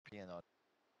European audience.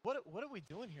 What are we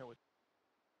doing here with?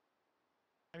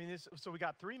 I mean, so we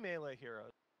got 3 melee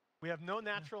heroes. We have no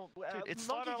natural. Dude, it's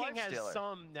Monkey Starter King has Lifestealer.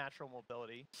 some natural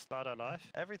mobility. Starter life.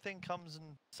 Everything comes in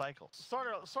cycles.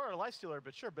 Starter Lifestealer,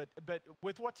 but sure. But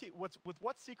with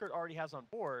what Secret already has on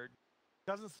board,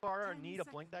 doesn't Starter need a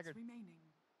Blink Dagger? Remaining.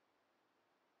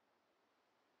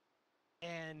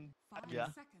 And Yeah.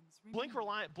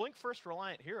 Blink first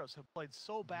reliant heroes have played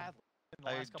so badly in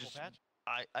the last couple patches.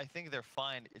 I think they're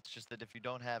fine. It's just that if you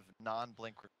don't have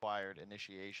non-blink required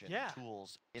initiation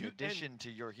tools in addition to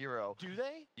your hero, do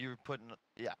they? You're putting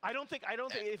I don't think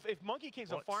if Monkey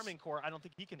King's a farming core, I don't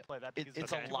think he can play that because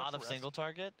it's a lot of single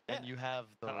target, and you have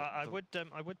the. I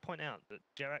would point out that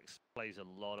Jerax plays a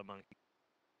lot of Monkey.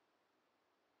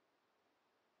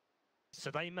 So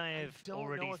they may have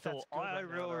already thought. I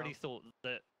already thought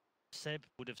that Seb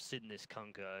would have seen this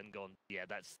Kunkka and gone, yeah,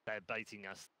 they're baiting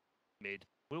us mid.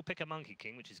 We'll pick a Monkey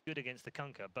King, which is good against the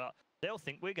Kunkka, but they'll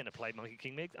think we're going to play Monkey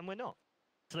King mid, and we're not.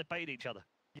 So they bait each other.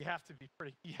 You have to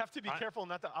be careful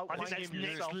not to outmind I think that's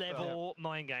yourself, next level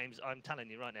mind games. I'm telling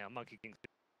you right now, Monkey King's.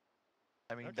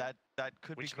 I mean that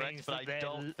could be correct, but I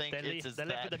don't think it's as bad.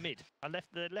 They're left with the mid.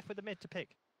 They're left with the mid to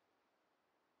pick.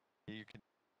 You can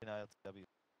ILTW.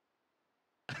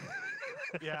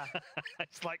 Yeah.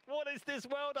 It's like, what is this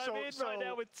world I'm in right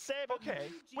now with Seb? Okay,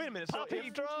 wait a minute. So Puppey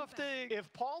drafting.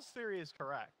 If Paul's theory is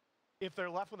correct, if they're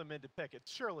left with a mid to pick, it's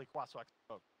surely Quaswax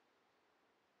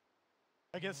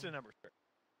against a number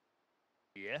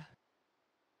 3. Yeah.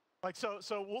 Like so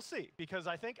we'll see, because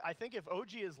I think if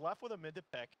OG is left with a mid to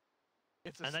pick,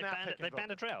 it's a snap pick. They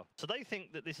banned a Drow, so they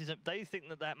think that they think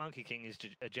that Monkey King is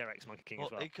a Jerax Monkey King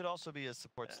as well. It could also be a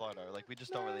support slaughter. Like we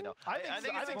just don't really know. I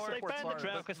think they banned the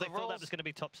Drow because they thought that was going to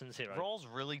be Thompson's hero. Roles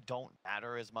really don't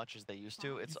matter as much as they used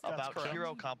to. It's about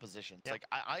hero compositions. Yep.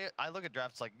 Like I look at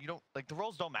drafts like the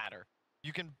roles don't matter.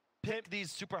 You can pick these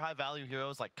super high value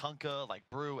heroes like Kunkka, like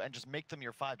Brew, and just make them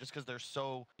your 5 just because they're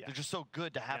just so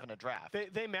good to have in a draft.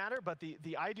 They matter, but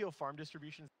the ideal farm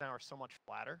distributions now are so much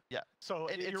flatter. Yeah. So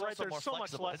you're right. There's so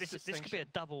much less. This could be a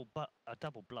double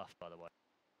bluff, by the way.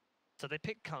 So they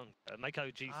pick Kunkka, make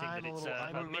OG think that it's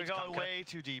we're going way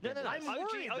too deep. No. I'm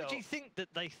worried, OG think that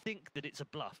they it's a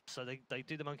bluff, so they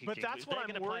do the Monkey King. But that's what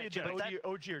I'm worried that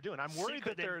OG are doing. I'm worried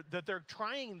that they're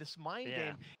trying this mind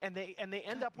game, and they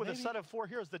end up with a set of 4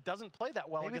 heroes that doesn't play that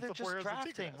well against the 4 heroes that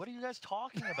Secret has. What are you guys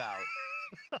talking about?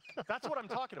 That's what I'm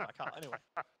talking about, Kyle. Anyway.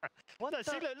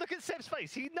 Look at Seb's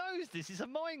face. He knows this is a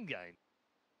mind game.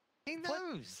 He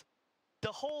knows.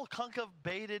 The whole Kunkka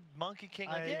baited Monkey King,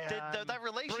 that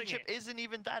relationship isn't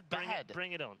even that bad.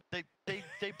 Bring it on. They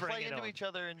play into each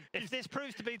other, and if this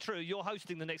proves to be true, you're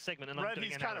hosting the next segment, and I'm doing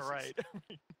he's kind of right.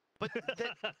 But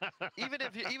even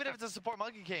if it's a support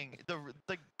Monkey King,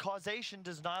 the causation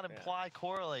does not imply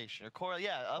correlation or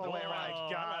other way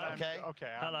around. God, okay.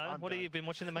 Hello. What have you been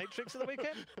watching The Matrix at the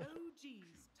weekend?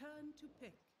 OG's turn to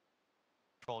pick.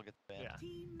 Troll gets banned.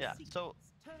 Yeah. So.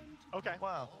 Okay.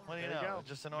 Wow. What do you know?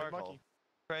 Just an oracle.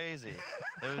 Crazy.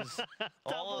 It was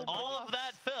all of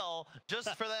that fill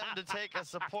just for them to take a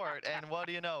support, and what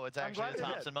do you know? It's actually a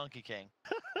Thompson Monkey King.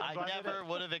 I never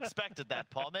would have expected that,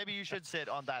 Paul. Maybe you should sit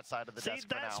on that side of the desk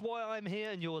for now. That's why I'm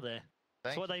here and you're there.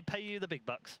 That's why they pay you the big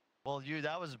bucks. Well,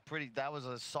 that was a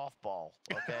softball,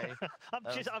 okay?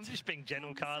 I'm just being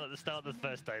gentle, Kyle, at the start of the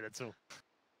first day. That's all.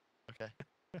 Okay.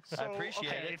 I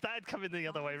appreciate it. If that had come in the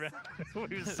other way around,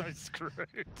 we were so screwed.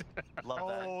 Love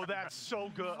that. Oh, that's so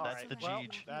good. That's the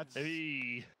Jeej. That's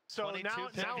so now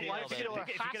Lifestealer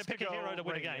has to go hero to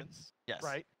win a game. Yes.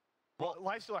 Right. Well,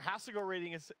 Lifestealer has to go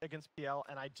Radiance against PL,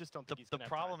 and I just don't think he's gonna have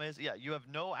problem is, you have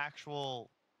no actual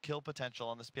kill potential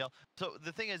on this PL. So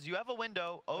the thing is, you have a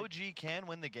window. OG can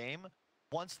win the game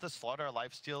once the Slaughter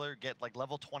Lifestealer get like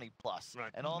level 20 plus,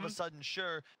 and all of a sudden,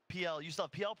 sure, PL, you still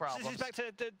have PL problems. This is back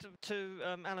to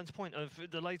Alan's point of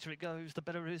the later it goes, the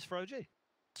better it is for OG.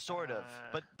 Sort of,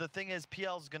 but the thing is,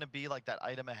 PL is going to be like that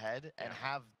item ahead and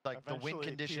have like the win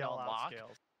condition on lock,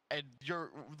 and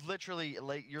you're literally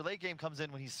your late game comes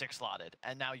in when he's 6 slotted,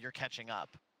 and now you're catching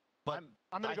up. But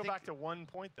I'm going to go back to one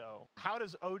point though. How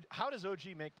does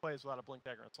OG make plays without a Blink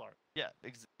Dagger and Slaughter? Yeah,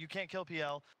 you can't kill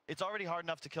PL. It's already hard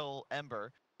enough to kill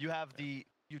Ember. You have the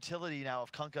utility now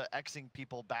of Kunkka Xing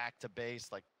people back to base,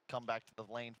 like come back to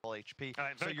the lane full HP. All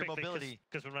right, so your mobility,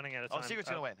 because we're running out of time. Oh, Secret's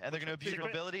gonna win, and they're gonna abuse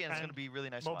mobility, and it's gonna be really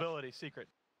nice. Mobility, Secret.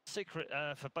 Secret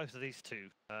for both of these two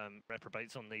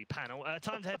reprobates on the panel.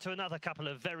 Time to head to another couple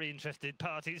of very interested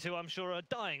parties who I'm sure are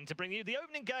dying to bring you the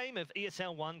opening game of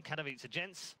ESL One Katowice,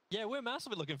 gents. Yeah, we're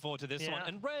massively looking forward to this one.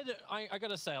 And Red, I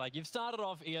gotta say, like, you've started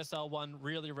off ESL One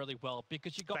really, really well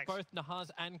because you got both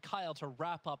Nahaz and Kyle to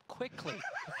wrap up quickly.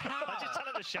 I just tell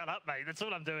him to shut up, mate. That's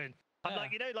all I'm doing. I'm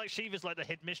like, you know, like Shiva's like the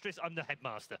headmistress, I'm the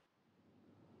headmaster.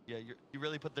 Yeah, you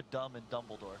really put the dumb in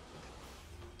Dumbledore.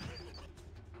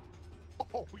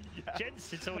 Oh, yeah.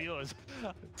 Gents, it's all yours.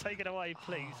 Take it away,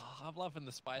 please. Oh, I'm loving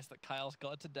the spice that Kyle's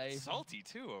got today. Salty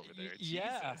too over there.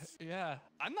 Yeah, Jesus. yeah.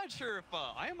 I'm not sure if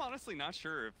I am honestly not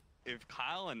sure if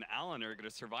Kyle and Alan are going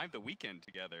to survive the weekend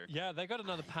together. Yeah, they got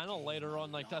another panel later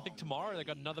on. Like I think tomorrow they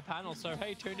got another panel. So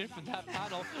hey, tune in for that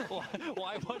panel.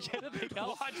 Why watch anything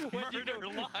else? Watch Murder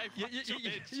live.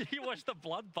 You watch the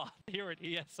bloodbath here at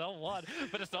ESL One,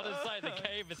 but it's not inside the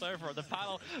game. It's over on the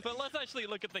panel. But let's actually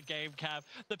look at the game cap.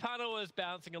 The panel is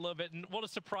bouncing a little bit, and what a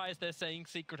surprise! They're saying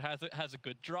Secret has a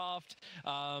good draft.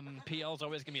 PL's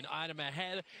always gonna be an item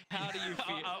ahead. How do you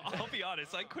feel? I'll be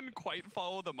honest. I couldn't quite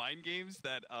follow the mind games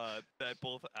that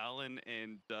both Alan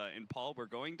and Paul were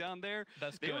going down there.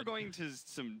 They were going to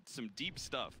some deep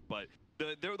stuff, but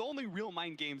the only real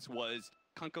mind games was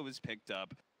Kunkka was picked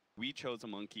up. We chose a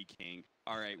Monkey King.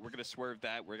 All right, we're gonna swerve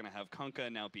that. We're gonna have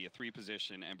Kunkka now be a 3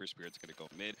 position. Ember Spirit's gonna go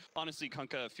mid. Honestly,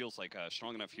 Kunkka feels like a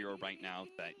strong enough hero right now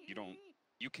that you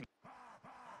can.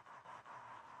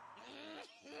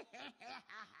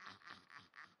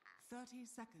 30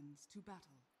 seconds to battle.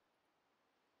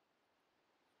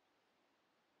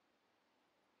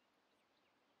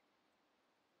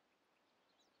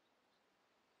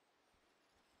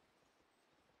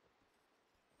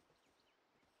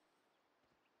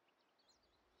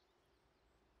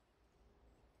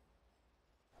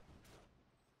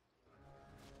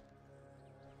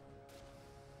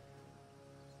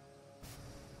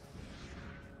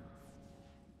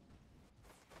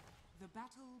 The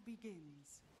battle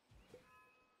begins.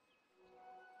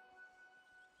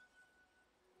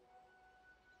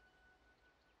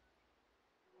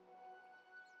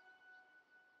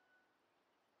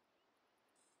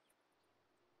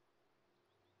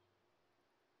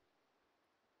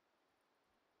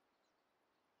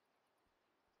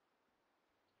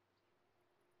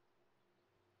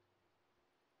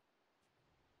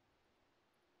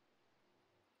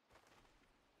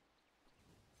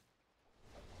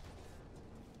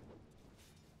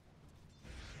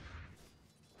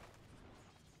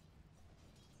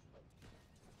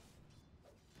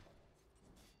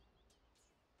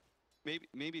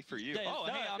 Maybe for you. Yeah, oh,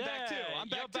 hey, I'm back too. I'm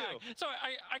back too. Sorry,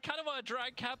 I kind of want to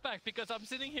drag Cap back because I'm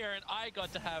sitting here and I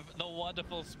got to have the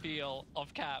wonderful spiel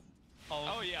of Cap.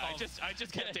 Oh yeah, I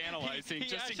just kept analyzing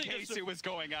just in case it was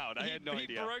going out. I had no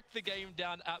idea. He broke the game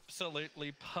down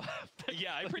absolutely perfect.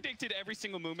 Yeah, I predicted every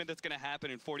single movement that's going to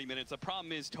happen in 40 minutes. The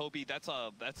problem is, Toby, that's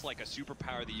like a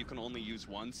superpower that you can only use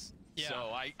once. Yeah. So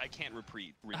I can't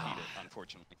repeat it,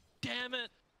 unfortunately. Damn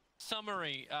it.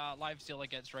 Summary, lifesteal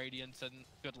against Radiance, and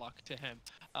good luck to him.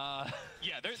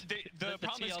 Yeah, the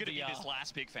problem is going to be this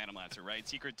last pick, Phantom Lancer, right?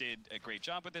 Secret did a great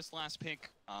job with this last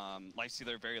pick.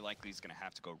 Lifestealer very likely is going to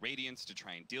have to go Radiance to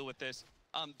try and deal with this.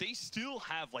 They still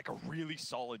have like a really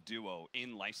solid duo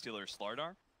in Lifestealer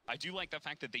Slardar. I do like the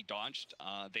fact that they dodged.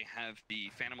 They have the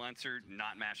Phantom Lancer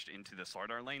not matched into the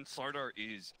Slardar lane. Slardar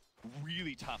is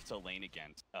really tough to lane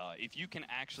against. If you can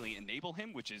actually enable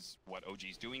him, which is what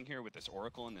OG's doing here with this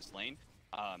Oracle in this lane,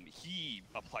 he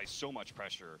applies so much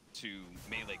pressure to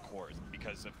melee cores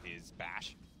because of his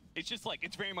bash. It's just like,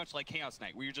 it's very much like Chaos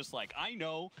Knight, where you're just like, I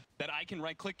know that I can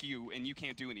right-click you and you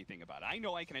can't do anything about it. I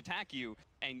know I can attack you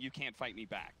and you can't fight me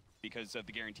back because of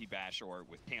the guaranteed bash, or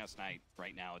with Chaos Knight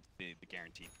right now, it's the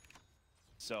guaranteed.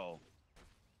 So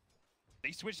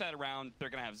they switch that around.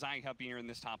 They're going to have Zai helping here in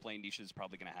this top lane. Nisha's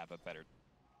probably going to have a better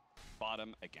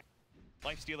bottom again.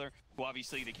 Lifestealer, who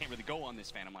obviously they can't really go on this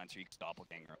Phantom Lancer. You can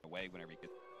doppelganger away whenever you get.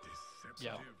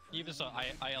 Yeah, even so,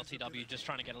 ILTW just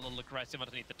trying to get a little aggressive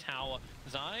underneath the tower.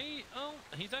 Zai, oh,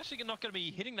 he's actually not going to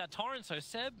be hitting that torrent, so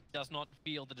Seb does not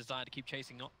feel the desire to keep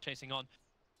chasing on.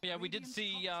 But yeah, we did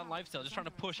see Lifestealer just trying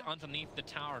to push underneath the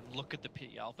tower and look at the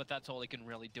PL, but that's all he can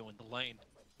really do in the lane.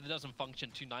 It doesn't function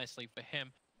too nicely for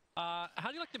him. How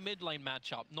do you like the mid lane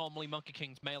matchup? Normally, Monkey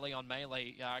King's melee on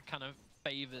melee kind of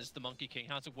favors the Monkey King.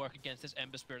 How does it work against this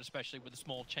Ember Spirit, especially with the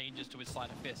small changes to his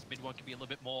Sleight of Fist? Mid one can be a little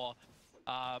bit more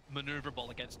maneuverable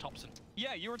against Thompson.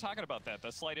 Yeah, you were talking about that.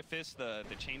 The Sleight of Fist, the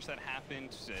change that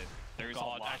happened. There's a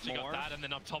lot actually more. Got that, and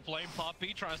then up top lane,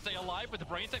 Puppey trying to stay alive with the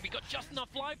brain save. He got just enough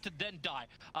life to then die.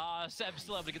 Seb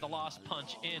still able to get the last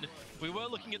punch in. We were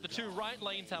looking at the two right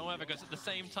lanes, however, because at the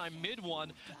same time, mid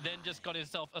one then just got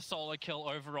himself a solo kill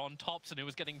over on Thompson, who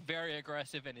was getting very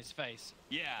aggressive in his face.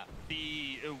 Yeah,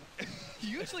 you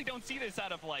usually don't see this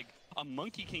out of like a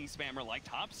Monkey King spammer like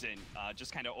Thompson,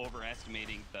 just kind of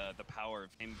overestimating the power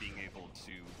of him being able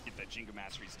to get that Jingo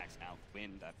Mastery next out,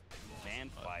 win that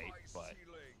fan fight, but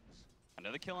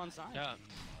another kill on Zai. Yeah,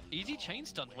 easy chain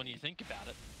stunt when you think about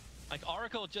it. Like,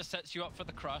 Oracle just sets you up for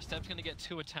the crush. Seb's going to get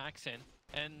 2 attacks in.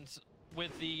 And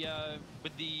with the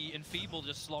Enfeeble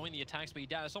just slowing the attack speed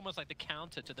down, it's almost like the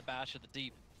counter to the Bash of the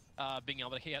Deep. Being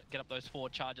able to get up those 4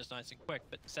 charges nice and quick.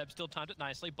 But Seb still timed it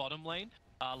nicely. Bottom lane,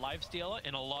 Lifestealer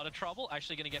in a lot of trouble.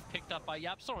 Actually going to get picked up by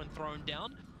YapzOr and thrown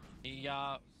down. He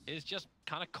is just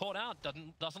kind of caught out.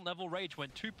 Doesn't level Rage.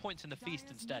 Went 2 points in the Feast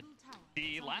instead.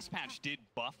 The last patch did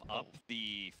buff up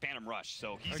the Phantom Rush,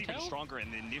 so he's even stronger in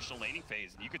the initial laning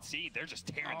phase. And you could see they're just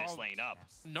tearing this lane up.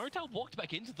 Nortel walked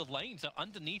back into the lane, so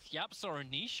underneath YapzOr and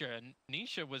Nisha. And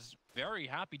Nisha was very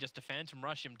happy just to Phantom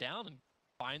Rush him down and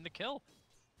find the kill.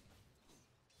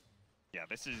 Yeah,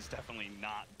 this is definitely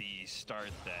not the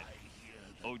start that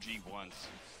OG wants.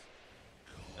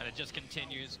 And it just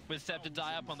continues with Seb to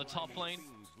die up on the top lane.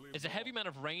 There's a heavy amount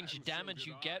of range damage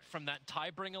you get from that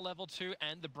Tidebringer level 2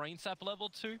 and the Brain Sap level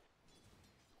 2.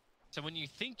 So when you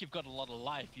think you've got a lot of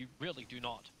life, you really do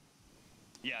not.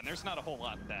 Yeah, and there's not a whole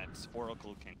lot that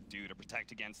Oracle can do to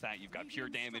protect against that. You've got pure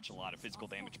damage, a lot of physical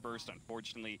damage burst.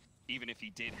 Unfortunately, even if he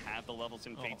did have the levels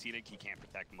in Fate's Edict, he can't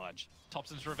protect much.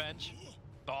 Thompson's revenge.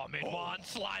 Oh, mid-1,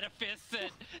 slider fists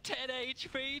it, 10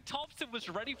 HP. Thompson was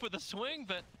ready for the swing,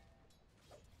 but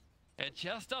it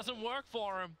just doesn't work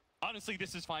for him. Honestly,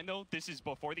 this is fine, though. This is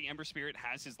before the Ember Spirit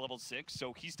has his level 6,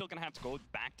 so he's still going to have to go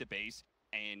back to base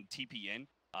and TP in.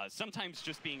 Sometimes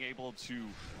just being able to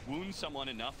wound someone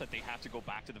enough that they have to go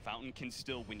back to the fountain can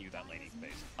still win you that laning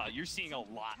phase. You're seeing a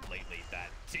lot lately. That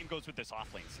same goes with this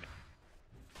offlane scenario.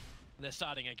 They're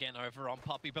starting again over on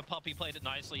Puppey, but Puppey played it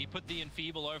nicely. He put the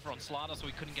Enfeeble over on Slaughter so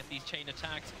he couldn't get these chain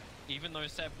attacks, even though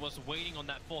Seb was waiting on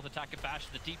that 4th attack of Bash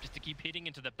to the Deep just to keep hitting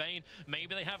into the Bane.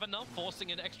 Maybe they have enough,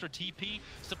 forcing an extra TP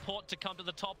support to come to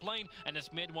the top lane, and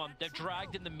it's mid-1. They've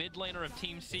dragged in the mid laner of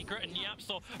Team Secret, and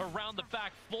YapzOr around the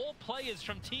back. 4 players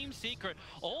from Team Secret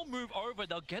all move over.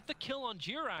 They'll get the kill on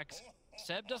Jirax.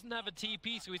 Seb doesn't have a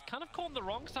TP, so he's kind of caught on the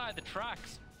wrong side of the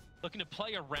tracks. Looking to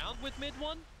play around with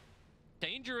mid-1.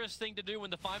 Dangerous thing to do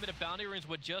when the 5-minute bounty runes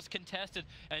were just contested,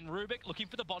 and Rubik looking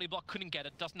for the body block, couldn't get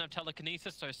it, doesn't have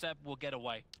telekinesis, so Seb will get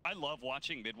away. I love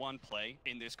watching mid-1 play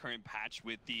in this current patch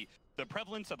with the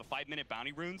prevalence of the 5-minute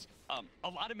bounty runes. A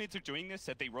lot of mids are doing this,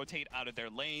 that they rotate out of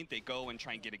their lane, they go and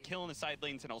try and get a kill in the side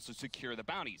lanes and also secure the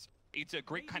bounties. It's a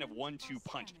great kind of 1-2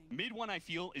 punch. Mid-1, I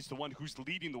feel, is the one who's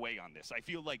leading the way on this. I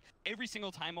feel like every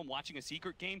single time I'm watching a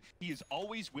Secret game, he is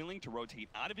always willing to rotate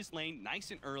out of his lane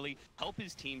nice and early, help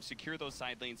his team secure those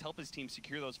side lanes, help his team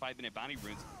secure those 5-minute bounty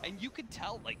runes. And you could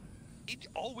tell, like, it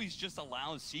always just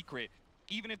allows Secret,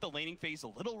 even if the laning phase is a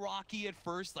little rocky at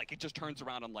first, like, it just turns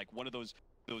around on, like, one of those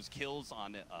kills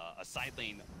on a side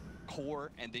lane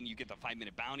core, and then you get the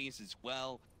 5-minute bounties as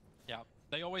well. Yeah.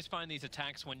 They always find these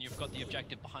attacks when you've got the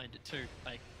objective behind it too.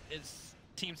 Like, it's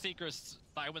Team Secret's,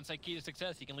 I wouldn't say key to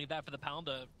success. You can leave that for the Pound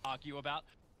to argue about.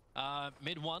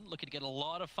 Mid-1, looking to get a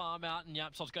lot of farm out, and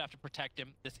YapzOr's gonna have to protect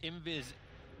him. This Invis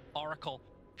Oracle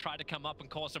tried to come up and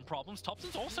cause some problems.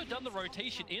 Thompson's also done the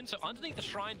rotation in, so underneath the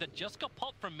shrine that just got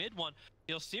popped from mid-1,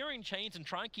 he'll Searing Chains and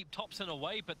try and keep Thompson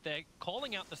away, but they're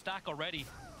calling out the stack already.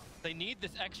 They need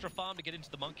this extra farm to get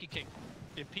into the Monkey King.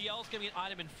 If PL's gonna be an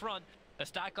item in front, a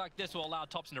stack like this will allow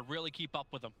Thompson to really keep up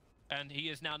with him. And he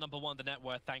is now #1 the net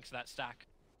worth thanks to that stack.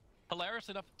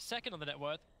 Hilariously enough, second on the net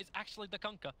worth is actually the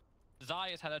Kunkka. Zai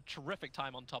has had a terrific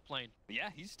time on top lane.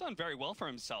 Yeah, he's done very well for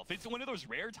himself. It's one of those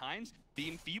rare times the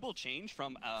Enfeeble change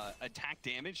from attack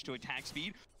damage to attack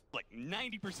speed. Like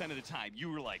 90% of the time,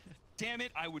 you were like, damn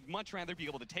it, I would much rather be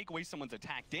able to take away someone's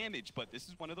attack damage, but this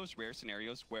is one of those rare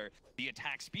scenarios where the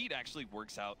attack speed actually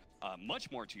works out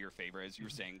much more to your favor, as you were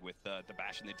saying, with the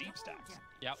Bash and the Deep stacks.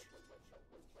 Yep.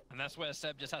 And that's where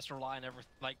Seb just has to rely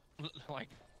on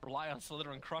rely on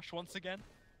Slither and Crush once again.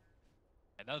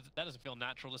 And that doesn't feel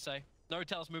natural to say.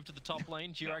 Notel's moved to the top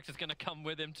lane. Jirax is going to come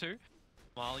with him too.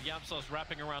 While YapzOr's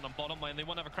wrapping around on bottom lane, they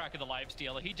want to have a crack at the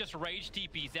Lifestealer. He just rage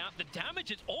TPs out. The damage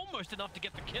is almost enough to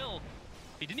get the kill.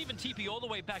 He didn't even TP all the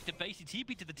way back to base. He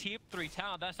TP'd to the tier 3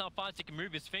 tower. That's how fast he can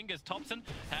move his fingers. Thompson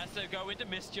has to go into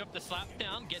Mischief. The slap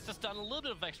down gets us done a little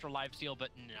bit of extra lifesteal, but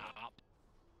nah.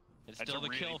 It's still the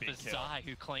really kill for Zai,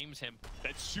 who claims him.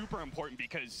 That's super important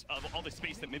because of all the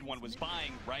space that mid-1 was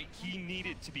buying, right? He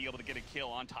needed to be able to get a kill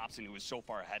on Thompson, who was so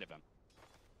far ahead of him.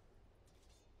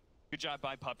 Good job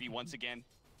by Puppey once again.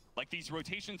 Like, these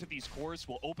rotations of these cores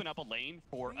will open up a lane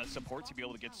for a support to be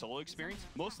able to get solo experience.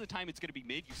 Most of the time, it's going to be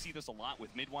mid. You see this a lot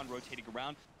with mid-1 rotating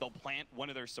around. They'll plant one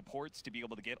of their supports to be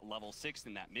able to get level 6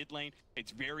 in that mid lane.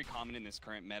 It's very common in this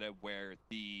current meta where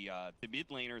the mid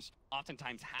laners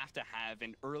oftentimes have to have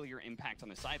an earlier impact on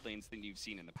the side lanes than you've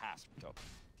seen in the past.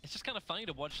 It's just kind of funny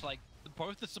to watch, like,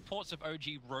 both the supports of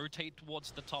OG rotate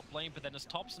towards the top lane, but then as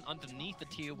Thompson underneath the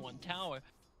tier 1 tower,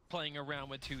 playing around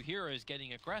with two heroes,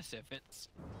 getting aggressive. It's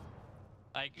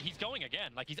like he's going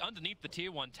again. Like he's underneath the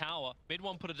tier 1 tower. Mid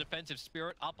 1 put a defensive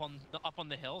spirit up on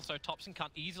the hill, so Topson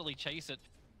can't easily chase it.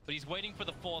 But he's waiting for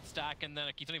the 4th stack, and then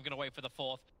he's not even going to wait for the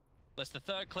 4th. Lets the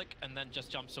 3rd click, and then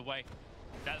just jumps away.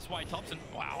 That's why Topson,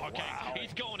 wow, okay,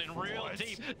 he's going in real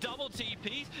deep. Double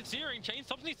TPs, Searing Chains.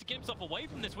 Topson needs to get himself away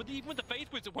from this. Even with the Faith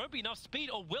Boost, it won't be enough speed,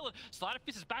 or will it? Sleight of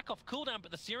Fist is back off cooldown,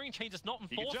 but the Searing Chains is not in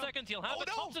 4 seconds. He'll have it.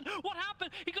 No. Topson, what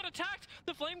happened? He got attacked.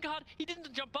 The Flame Guard, he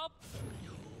didn't jump up.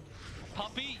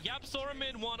 Puppey, YapzOr,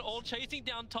 mid 1, all chasing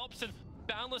down Topson.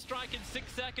 Boundless strike in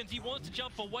 6 seconds. He wants to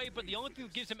jump away, but the only thing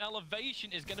that gives him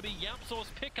elevation is going to be YapzOr's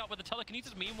pickup with the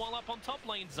telekinesis. Meanwhile, up on top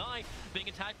lane, Zai being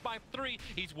attacked by 3.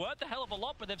 He's worth a hell of a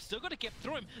lot, but they've still got to get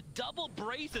through him. Double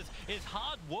braces is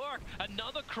hard work.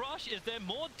 Another crush. Is there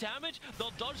more damage?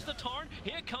 They'll dodge the Tarn.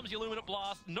 Here comes the Illuminate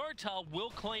Blast. Nortel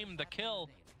will claim the kill.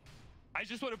 I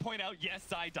just want to point out, yes,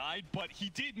 Zai died, but he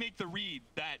did make the read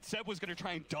that Zeb was going to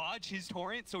try and dodge his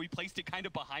torrent, so he placed it kind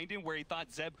of behind him where he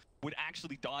thought Zeb would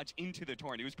actually dodge into the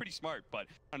torrent. It was pretty smart, but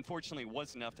unfortunately it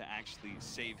wasn't enough to actually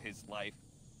save his life.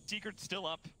 Secret's still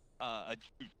up a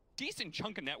decent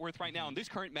chunk of net worth right now in this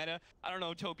current meta. I don't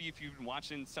know, Toby, if you've been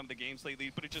watching some of the games lately,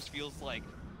 but it just feels like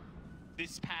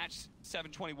this patch,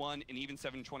 721 and even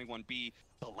 721B,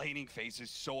 the laning phase is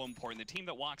so important. The team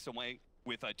that walks away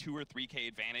with a 2 or 3K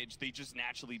advantage, they just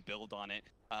naturally build on it.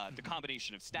 The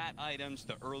combination of stat items,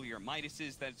 the earlier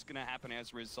Midases that's going to happen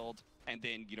as a result, and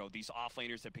then, you know, these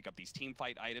offlaners that pick up these team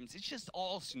fight items, it's just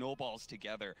all snowballs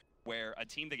together, where a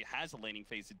team that has a laning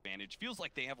phase advantage feels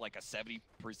like they have like a 70%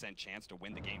 chance to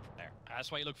win the game from there.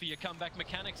 That's why you look for your comeback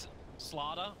mechanics.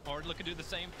 Slaughter, already looking to do the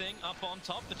same thing. Up on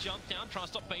top, the jump down, trying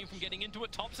to stop Bane from getting into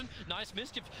it. Topson, nice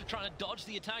mischief, trying to dodge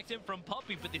the attacks in from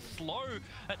Puppey, but this slow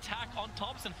attack on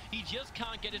Topson, he just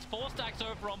can't get his 4 stacks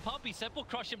over on Puppey. Sep will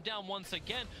crush him down once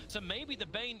again, so maybe the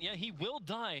Bane, yeah, he will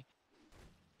die.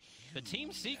 The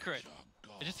Team Secret,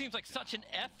 it just seems like such an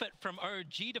effort from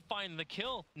OG to find the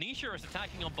kill. Nisha is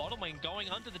attacking on bottom lane, going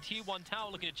under the tier 1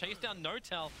 tower, looking to chase down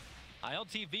Nortel.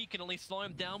 ILTV can at least slow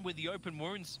him down with the open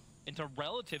wounds into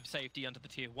relative safety under the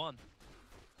tier 1.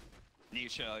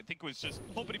 Nisha, I think, was just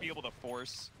hoping to be able to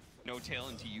force No-Tail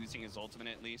into using his ultimate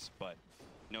at least, but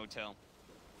No-Tail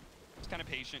was kind of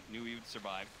patient, knew he would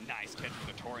survive. Nice catch with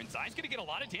the Torrent. Zai's gonna get a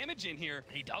lot of damage in here.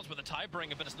 He does with a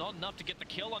Tidebringer, but it's not enough to get the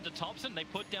kill onto Topson. They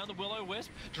put down the Will-O-Wisp,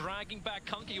 dragging back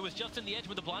Kunky, who was just in the edge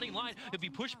with the Blinding Light. He'll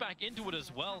be pushed back into it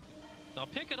as well. They'll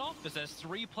pick it off as there's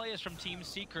 3 players from Team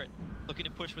Secret looking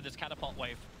to push with this catapult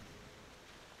wave.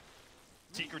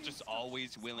 Secret just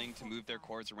always willing to move their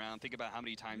cores around. Think about how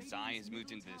many times Zai has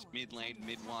moved into this mid lane,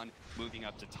 mid 1, moving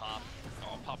up to top.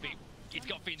 Oh, Puppey. He's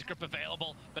got Fiend's Grip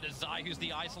available, but it's Zai who's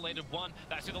the isolated one.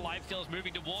 That's who the lifesteal is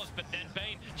moving towards, but then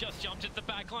Bane just jumps into the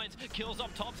backlines, kills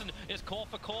off Topson. Is core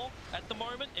for core at the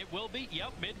moment? It will be,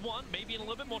 yep, mid 1, maybe in a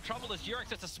little bit more trouble as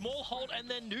Yurex gets a small hold and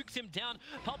then nukes him down.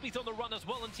 Puppey's on the run as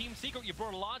well in Team Secret. You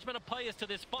brought a large amount of players to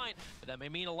this fight, but that may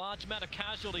mean a large amount of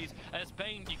casualties. As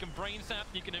Bane, you can brain sap,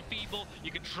 you can enfeeble,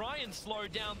 you can try and slow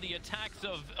down the attacks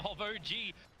of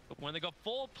OG, but when they got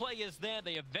 4 players there,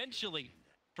 they eventually,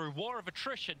 through war of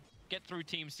attrition, get through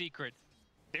Team Secret.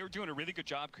 They were doing a really good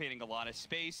job creating a lot of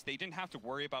space. They didn't have to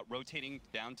worry about rotating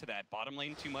down to that bottom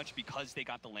lane too much because they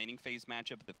got the laning phase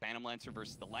matchup, the Phantom Lancer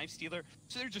versus the Lifestealer.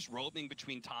 So they're just roaming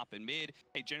between top and mid.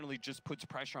 It generally just puts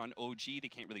pressure on OG. They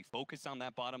can't really focus on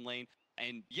that bottom lane.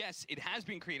 And yes, it has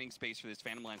been creating space for this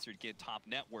Phantom Lancer to get top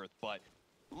net worth, but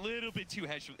a little bit too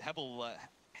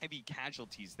heavy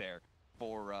casualties there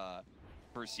for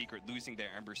Secret, losing their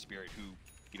Ember Spirit, who,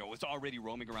 you know, was already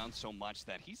roaming around so much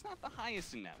that he's not the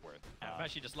highest in net worth. I'm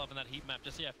actually just loving that heat map.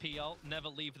 Just, yeah, PL, never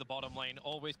leave the bottom lane,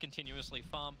 always continuously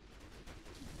farm.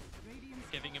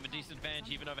 Giving him a decent advantage,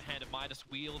 even overhand at Midas,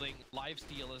 wielding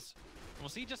Lifestealers. We'll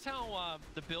see just how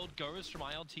the build goes from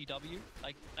ILTW.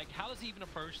 Like how does he even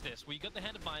approach this? Well, you got the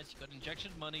Hand of Midas, you got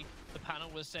injection money. The panel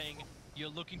was saying you're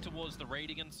looking towards the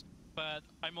Radiance. But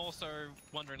I'm also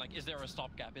wondering, like, is there a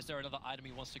stopgap? Is there another item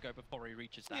he wants to go before he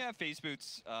reaches that? Yeah, phase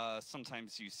boots.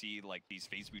 Sometimes you see, like, these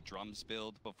phase boot drums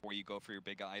build before you go for your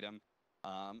big item.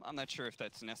 I'm not sure if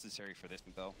that's necessary for this,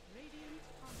 though.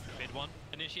 Mid 1.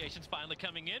 Initiation's finally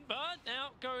coming in, but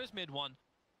out goes mid 1.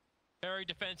 Very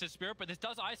defensive Spirit, but this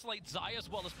does isolate Zai as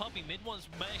well as Puppey. Mid-one's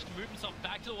managed to move himself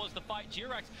back towards the fight.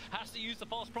 Jirax has to use the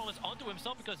false promise onto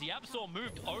himself because YapzOr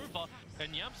moved over,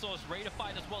 and YapzOr's ready to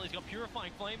fight as well. He's got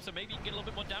Purifying Flame, so maybe he can get a little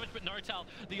bit more damage, but Notal,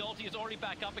 the ulti is already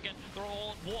back up again. They're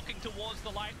all walking towards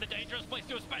the light, the dangerous place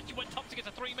to, especially when Thompson gets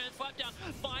a 3-man slapdown.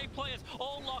 5 players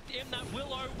all locked in that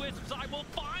Will-O-Wisp. Zai will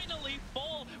finally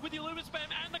fall with the Illumine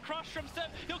Spam and the crush from Seb.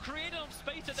 He'll create enough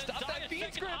space and then die a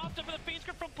second after for the Fiend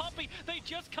Script from Puppey. They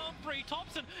just come free.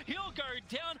 Thompson, he'll go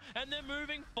down, and they're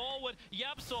moving forward.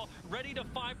 YapzOr ready to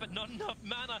fight, but not enough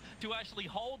mana to actually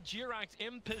hold Jirax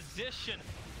in position.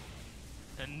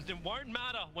 And it won't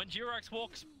matter when Jirax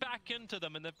walks back into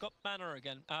them, and they've got mana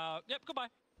again. Yep, goodbye.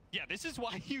 Yeah, this is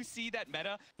why you see that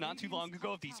meta not too long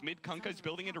ago of these mid-Kunkas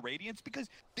building into Radiance, because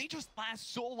they just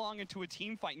last so long into a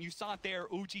team fight. And you saw it there,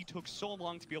 OG took so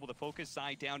long to be able to focus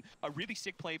Zai down. A really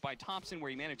sick play by Thompson where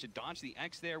he managed to dodge the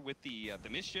X there with the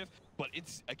mischief. But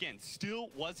it's, again, still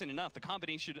wasn't enough. The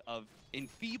combination of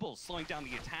Enfeeble slowing down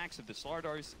the attacks of the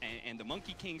Slardars and the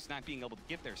Monkey Kings not being able to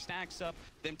get their stacks up,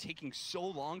 them taking so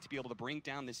long to be able to bring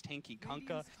down this tanky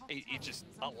Kunkka, it just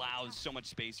allows so much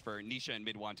space for Nisha and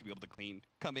Mid-1 to be able to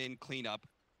come in, clean up.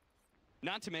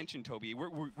 Not to mention, Toby, we're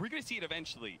going to see it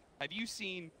eventually. Have you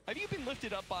been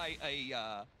lifted up by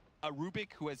a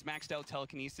Rubik who has maxed out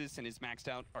Telekinesis and has maxed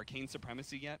out Arcane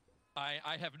Supremacy yet?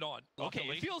 I have not. Okay,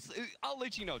 it feels, I'll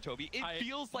let you know, Toby. It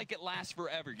feels like it lasts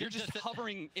forever. You're just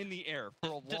hovering in the air for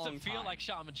a long time. Does it feel like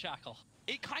Shaman Shackle?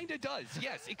 It kind of does,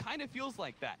 yes. It kind of feels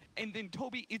like that. And then,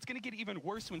 Toby, it's going to get even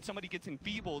worse when somebody gets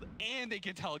enfeebled and they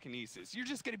get Telekinesis. You're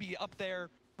just going to be up there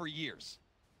for years.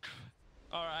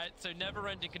 All right, so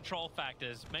never-ending control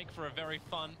factors make for a very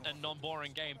fun and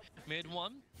non-boring game.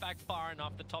 Mid-1, back far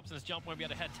enough that Thompson's jump won't be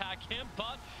able to attack him,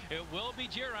 but it will be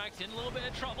Jirax in a little bit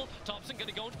of trouble. Thompson going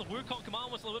to go into the Wukong command,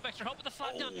 wants a little bit of extra help with the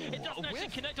slapdown. It doesn't actually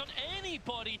connect on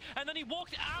anybody, and then he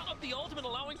walked out of the ultimate,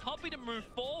 allowing Puppey to move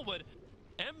forward.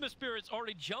 Ember Spirit's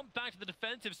already jumped back to the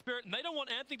defensive Spirit, and they don't want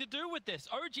anything to do with this.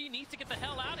 OG needs to get the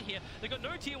hell out of here. They've got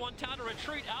no tier 1 tower to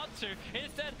retreat out to.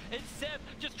 Instead, it's Seb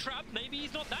just trapped. Maybe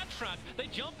he's not that trapped. They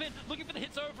jump in, looking for the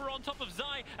hits over on top of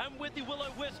Zai, and with the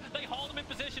Will-O-Wisp, they hold him in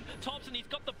position. Thompson, he's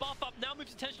got the buff up, now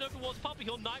moves attention over towards Puppey.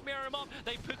 He'll nightmare him up.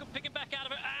 They pick him back out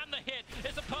of it, and the hit.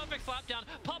 It's a perfect slapdown.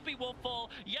 Puppey will fall.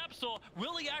 YapzOr,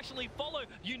 will he actually follow?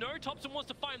 You know Thompson wants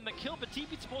to find the kill, but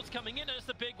TP support's coming in, and it's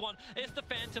the big one. It's the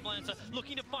Phantom Lancer,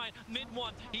 looking to find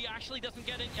Mid-1. He actually doesn't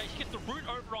get it. Yeah, he gets the root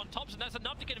over on Thompson. That's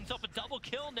enough to get himself a double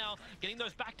kill now. Getting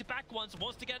those back-to-back ones.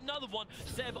 Wants to get another one.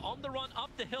 Seb on the run up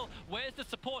the hill. Where's the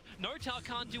support? Notal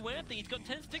can't do anything. He's got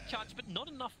 10 stick charges, but not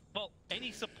enough, well,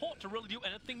 any support to really do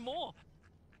anything more.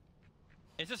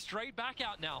 It's a straight back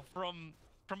out now from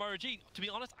OG. To be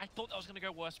honest, I thought that was going to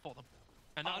go worse for them.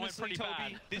 And that honestly, went pretty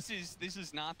Toby, bad. this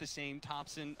is not the same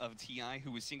Thompson of TI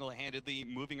who was single-handedly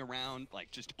moving around,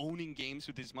 like just owning games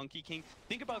with his Monkey King.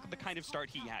 Think about the kind of start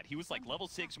he had. He was like level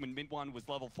 6 when Mid-1 was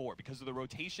level 4 because of the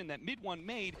rotation that Mid-1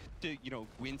 made to, you know,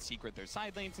 win secret their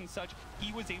side lanes and such.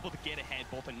 He was able to get ahead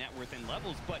both in net worth and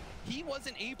levels, but he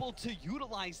wasn't able to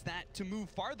utilize that to move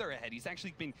farther ahead. He's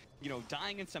actually been, you know,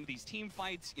 dying in some of these team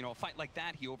fights. You know, a fight like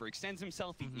that, he overextends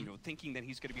himself, you know, thinking that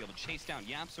he's going to be able to chase down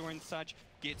YapzOr and such.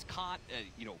 Gets caught,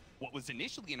 you know, what was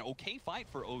initially an okay fight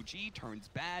for OG turns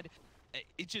bad.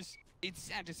 It's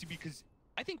sad to see because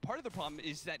I think part of the problem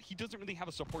is that he doesn't really have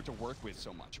a support to work with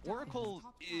so much. Oracle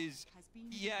is,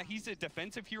 yeah, he's a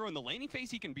defensive hero. In the laning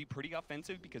phase, he can be pretty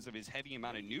offensive because of his heavy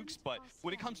amount of nukes, but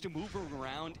when it comes to moving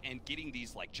around and getting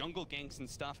these like jungle ganks and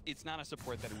stuff, it's not a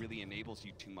support that really enables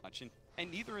you too much,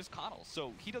 and neither is Coddle.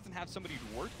 So he doesn't have somebody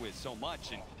to work with so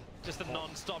much, and just a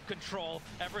non-stop control,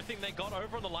 everything they got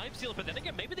over on the life steal, but then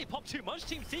again, maybe they popped too much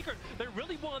Team Secret. They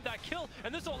really wanted that kill,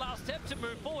 and this will allow Seb to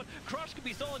move forward. Crush could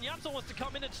be stolen. YapzOr wants to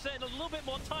come in and spend a little bit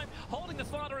more time holding the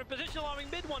slider in position, allowing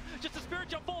Mid-1 just a spirit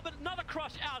jump forward, but another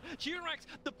Crush out. Jirax,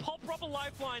 the pop rubber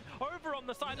lifeline over on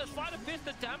the side. The sleight of fist,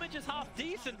 the damage is half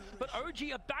decent, but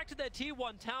OG are back to their tier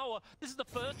 1 tower. This is the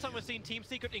first time we've seen Team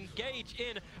Secret engage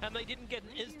in, and they didn't get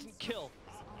an instant kill.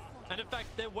 And in fact,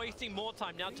 they're wasting more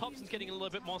time. Now Thompson's getting a little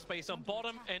bit more space on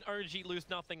bottom, and OG lose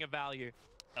nothing of value.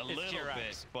 A little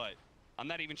bit, but I'm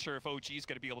not even sure if OG is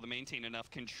going to be able to maintain enough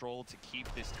control to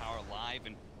keep this tower alive.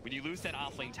 And when you lose that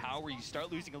offlane tower, you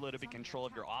start losing a little bit of control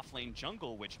of your offlane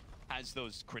jungle, which has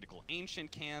those critical ancient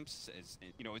camps. As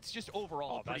you know, it's just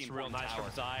overall a pretty important real nice tower.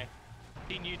 From Zai.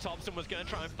 He knew Thompson was going to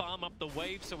try and farm up the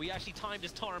wave, so he actually timed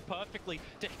his torrent perfectly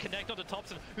to connect onto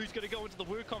Thompson, who's going to go into the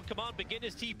Wukong command, begin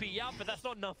his TP out, but that's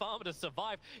not enough armor to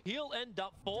survive. He'll end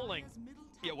up falling.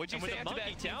 Yeah, what'd you say after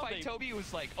that team fight, Toby? It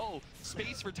was like, oh,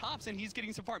 space for tops, and he's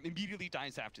getting some farm. Immediately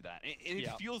dies after that. And it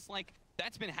feels like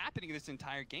that's been happening this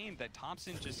entire game, that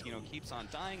Thompson just, you know, keeps on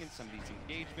dying in some of these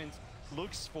engagements,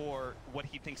 looks for what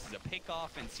he thinks is a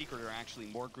pick-off, and Secret are actually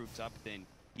more grouped up than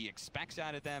he expects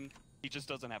out of them. He just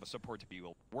doesn't have a support to be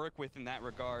able to work with in that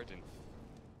regard, and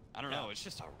I don't know, it's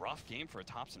just a rough game for a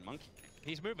Thompson Monkey.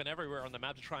 He's moving everywhere on the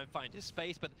map to try and find his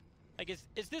space, but I guess,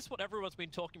 is this what everyone's been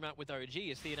talking about with OG?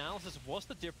 Is the analysis of what's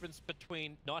the difference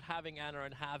between not having Ana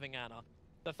and having Ana?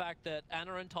 The fact that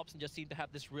Ana and Thompson just seem to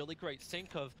have this really great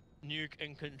sync of nuke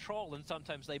and control, and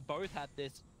sometimes they both had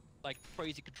this like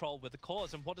crazy control with the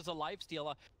cores. And what is a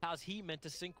lifestealer? How's he meant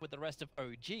to sync with the rest of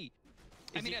OG?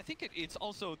 I mean, I think it's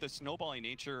also the snowballing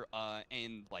nature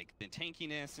and like the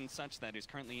tankiness and such that is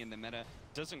currently in the meta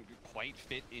doesn't quite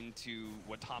fit into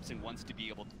what Thompson wants to be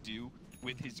able to do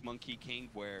with his Monkey King,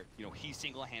 where, you know, he's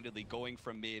single-handedly going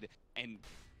from mid, and,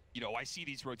 you know, I see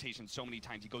these rotations so many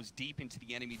times. He goes deep into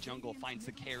the enemy jungle, finds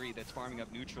the carry that's farming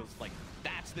up neutrals. Like,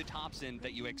 that's the Thompson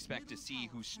that you expect to see,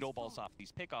 who snowballs off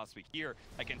these pickoffs. But here,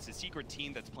 against a Secret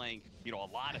team that's playing, you know, a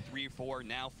lot of 3-4,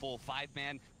 now full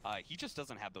 5-man, he just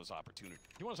doesn't have those opportunities.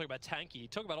 You want to talk about tanky?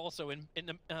 Talk about also in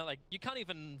the, like, you can't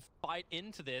even fight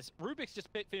into this. Rubik's just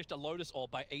finished a Lotus Orb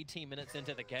by 18 minutes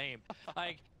into the game.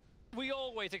 Like, we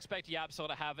always expect YapzOr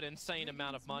to have an insane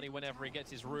amount of money whenever he gets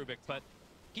his Rubik, but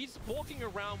he's walking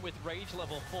around with Rage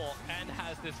level 4 and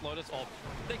has this Lotus Orb.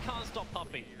 They can't stop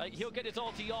Puppey. He'll get his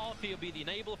ulti off, he'll be the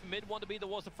enabler for mid, one to be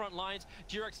towards the front lines.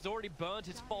 Durex has already burned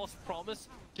his false promise,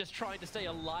 just trying to stay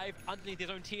alive underneath his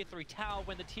own tier 3 tower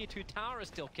when the tier 2 tower is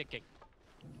still kicking.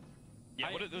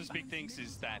 Yeah, one of those big things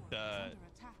is that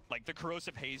like the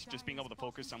corrosive haze, just being able to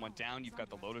focus someone down, you've got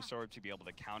the Lotus Orb to be able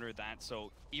to counter that. So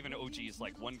even OG is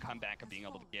like one comeback of being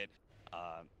able to get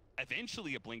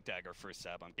eventually a Blink Dagger for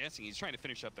Seb. I'm guessing he's trying to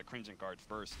finish up the Crimson Guard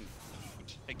first,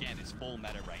 which again is full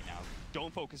meta right now.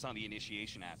 Don't focus on the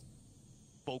initiation aspect.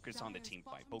 Focus on the team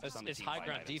fight. Focus on the team fight. It's high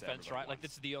ground defense, right? Like,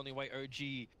 this is the only way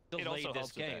OG delayed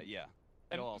this game. Yeah,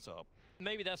 it'll also help.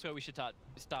 Maybe that's where we should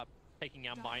start taking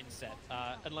our mindset,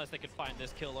 unless they could find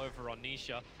this kill over on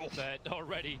Nisha. But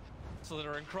already,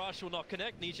 Slither and Crush will not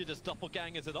connect. Nisha just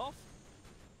doppelgangers it off.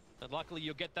 And luckily,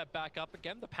 you'll get that back up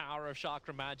again. The power of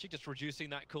Chakra Magic, just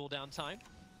reducing that cooldown time.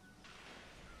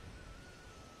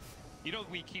 You know,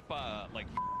 we keep, like...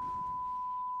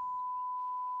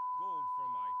 Gold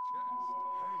from my chest.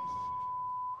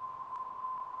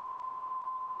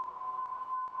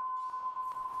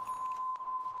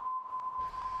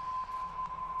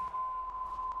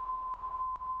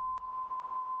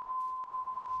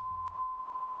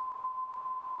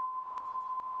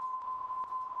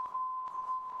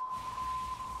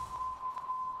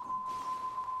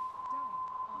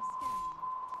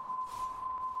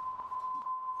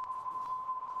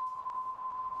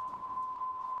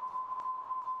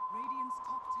 Radiant's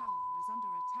top tower is under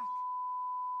attack.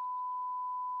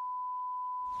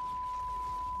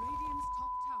 Radiant's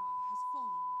top tower has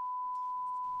fallen.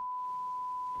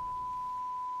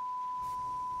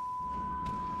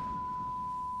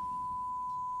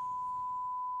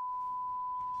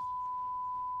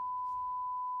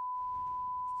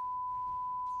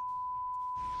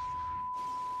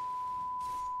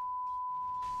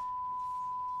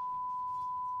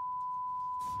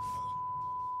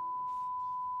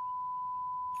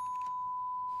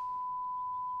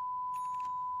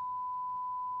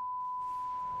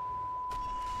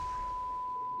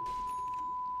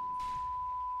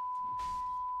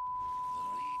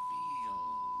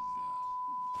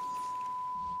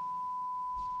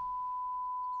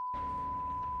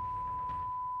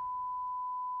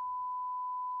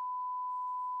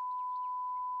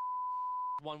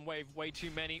 One wave, way too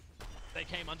many. They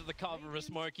came under the cover of a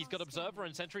smoke. He's got Observer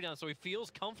and Sentry down, so he feels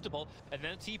comfortable. And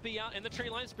then TP out in the tree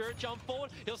line. Spirit jump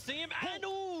forward. He'll see him, and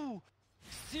ooh!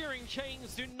 Searing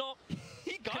Chains do not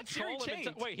He got Searing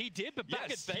Chained. Wait, he did, but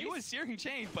back at base? He was Searing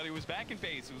Chained, but it was back in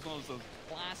base. It was one of those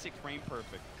classic frame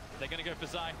perfect. They're going to go for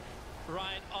Zai.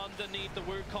 Right underneath the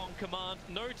Wukong command.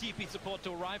 No TP support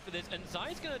to arrive for this. And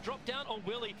Zai's going to drop down on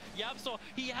Willie. YapzOr,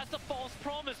 he has the false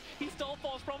promise. He stole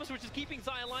false promise, which is keeping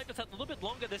Zai alive just a little bit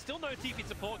longer. There's still no TP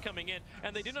support coming in.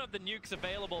 And they do not have the nukes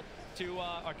available to,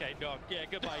 okay, no. Yeah,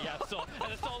 goodbye, YapzOr.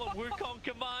 And a stolen Wukong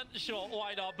command. Sure,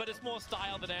 why not? But it's more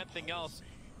style than anything else.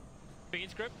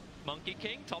 Beanscript Monkey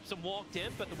King, Thompson walked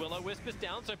in, but the Will-O-Wisp is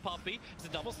down, so Puppey is a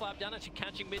double slap down, actually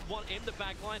catching mid one in the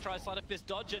back line, tries to slide a fist,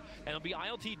 dodge it, and it'll be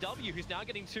ILTW who's now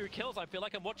getting 2 kills. I feel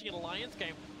like I'm watching an Alliance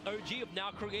game. OG have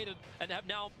now created and have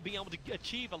now been able to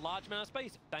achieve a large amount of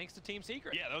space, thanks to Team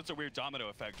Secret. Yeah, that was a weird domino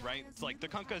effect, right? It's like the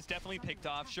Kunkka's definitely picked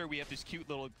off. Sure, we have this cute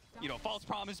little, you know, false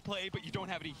promise play, but you don't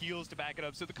have any heals to back it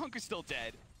up, so the Kunkka's still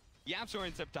dead. YapzOr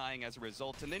ends up dying as a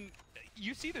result, and then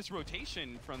you see this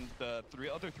rotation from the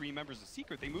other three members of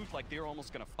Secret. They moved like they were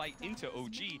almost going to fight into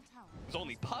OG. It's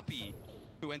only Puppey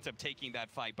who ends up taking that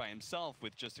fight by himself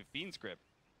with just a Fiend's Grip.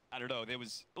 I don't know, it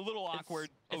was a little awkward.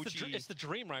 It's the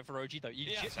dream, right, for OG, though. You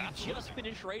just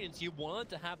finished Radiance. You wanted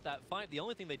to have that fight. The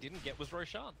only thing they didn't get was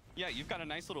Roshan. Yeah, you've got a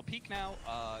nice little peek now.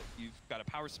 You've got a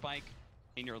power spike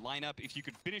in your lineup. If you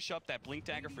could finish up that Blink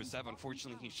Dagger for Zeb,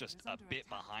 unfortunately he's just a bit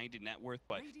behind in net worth,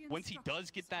 but once he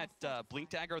does get that Blink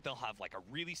Dagger, they'll have like a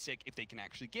really sick, if they can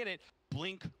actually get it,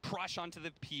 Blink, crush onto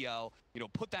the PL, you know,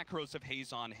 put that Corrosive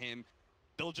Haze on him.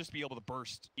 They'll just be able to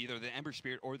burst either the Ember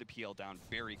Spirit or the PL down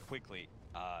very quickly,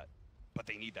 but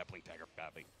they need that Blink Dagger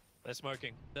badly. They're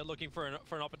smoking. They're looking for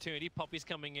an opportunity. Puppey's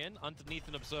coming in underneath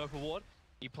an Observer Ward.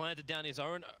 He planted down his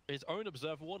own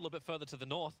Observer Ward a little bit further to the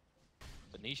north.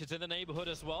 But Nisha's in the neighborhood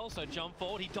as well, so jump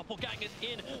forward, he doppelgangers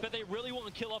in, but they really want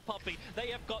to kill off Puppey. They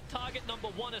have got target number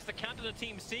 1 as the counter to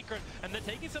Team Secret, and they're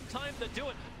taking some time to do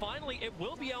it. Finally, it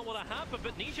will be able to happen,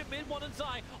 but Nisha, mid one, and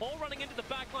Zai all running into the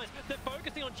backlines. They're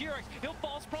focusing on G-Rex. He'll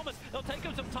false promise. They'll take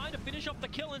him some time to finish off the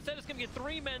kill. Instead, it's going to be a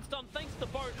 3-man stun thanks to the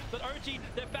boat. But OG,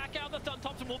 they're back out. The stun.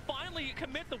 Thompson will finally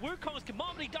commit the Wukong's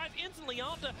command, but he dies instantly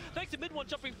after, thanks to mid one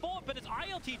jumping forward. But it's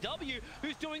ILTW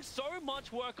who's doing so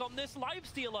much work on this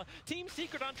Lifestealer. Team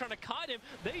Secret aren't trying to kite him.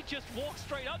 They just walk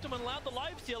straight up to him and allowed the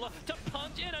Lifestealer to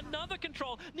punch in another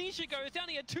control. Nisha goes down.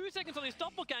 He had 2 seconds on his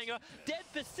doppelganger, dead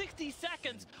for 60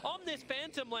 seconds on this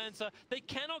Phantom Lancer. They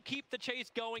cannot keep the chase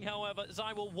going, however.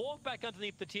 Zai will walk back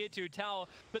underneath the tier 2 tower,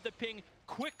 but the ping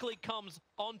quickly comes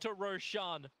onto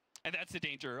Roshan. And that's the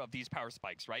danger of these power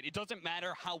spikes, right? It doesn't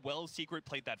matter how well Secret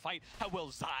played that fight, how well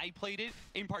Zai played it,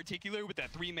 in particular with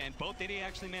that 3-man boat that he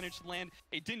actually managed to land.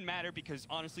 It didn't matter because,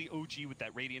 honestly, OG with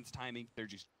that Radiance timing, they're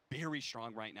just very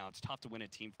strong right now. It's tough to win a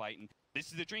team fight, and this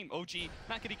is the dream. OG,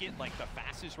 not going to get, like, the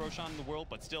fastest Roshan in the world,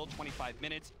 but still 25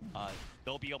 minutes.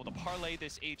 They'll be able to parlay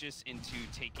this Aegis into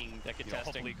taking,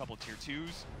 hopefully a couple tier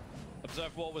 2s.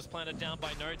 Observe Wall was planted down by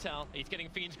Notal. He's getting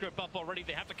Fiend's Grip up already.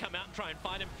 They have to come out and try and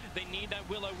fight him. They need that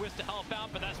Will-O-Wisp to help out,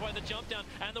 but that's why the jump down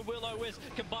and the Will-O-Wisp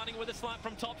combining with a slap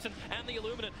from Thompson and the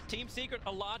Illuminate. Team Secret,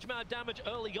 a large amount of damage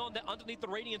early on. They're underneath the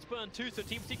Radiance burn too, so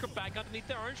Team Secret back underneath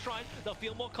their own shrine. They'll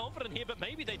feel more confident here, but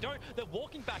maybe they don't. They're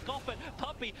walking back off it.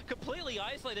 Puppey completely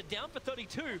isolated, down for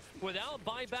 32 without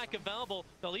buyback available.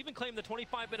 They'll even claim the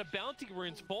 25-minute bounty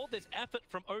runes for this effort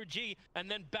from OG and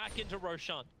then back into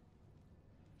Roshan.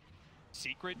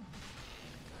 Secret,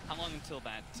 how long until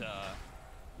that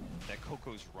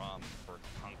Coco's Rum for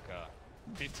Kunkka?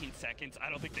 15 seconds? I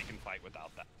don't think they can fight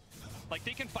without that. Like,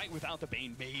 they can fight without the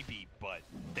Bane, maybe, but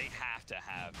they have to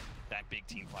have that big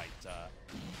team fight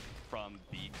from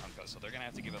the Kunkka. So they're going to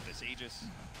have to give up this Aegis.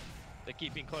 They're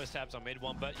keeping close tabs on mid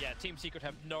one, but yeah, Team Secret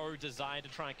have no desire to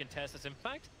try and contest this. In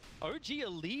fact, OG are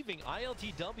leaving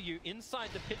ILTW inside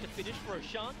the pit to finish for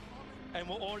Roshan, and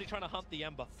we're already trying to hunt the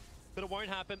Ember. But it won't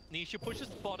happen. Nisha pushes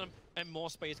the bottom, and more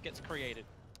space gets created.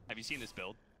 Have you seen this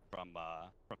build from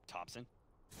Thompson?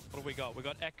 What do we got? We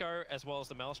got Echo as well as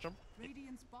the Maelstrom.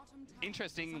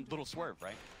 Interesting little swerve,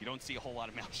 right? You don't see a whole lot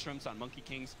of Maelstroms on Monkey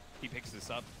Kings. He picks this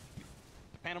up.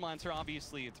 The Phantom Lancer,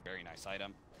 obviously, it's a very nice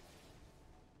item.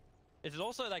 Is it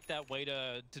also like that way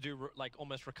to do like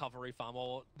almost recovery farm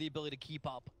or the ability to keep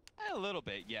up? A little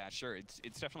bit, yeah, sure. It's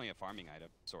definitely a farming item,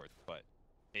 sort, but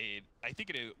I think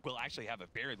it will actually have a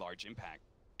very large impact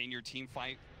in your team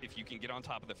fight. If you can get on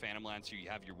top of the Phantom Lancer, you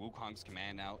have your Wukong's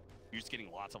command out. You're just getting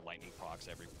lots of lightning procs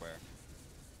everywhere.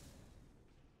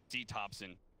 See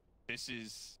Thompson. This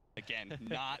is, again,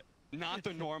 not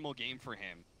the normal game for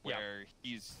him, where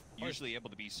he's usually able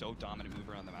to be so dominant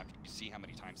mover on the map. You see how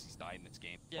many times he's died in this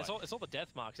game. Yeah, it's all the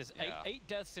death marks. It's eight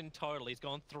deaths in total. He's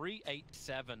gone 3, 8,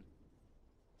 7.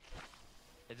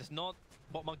 It is not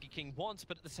what Monkey King wants,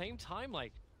 but at the same time,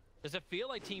 like, does it feel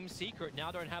like Team Secret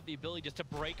now don't have the ability just to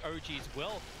break OG's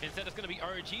will? Instead, it's going to be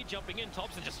OG jumping in.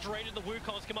 Thompson just straight into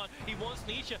Wukong's command. He wants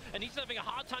Nisha, and he's having a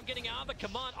hard time getting out of the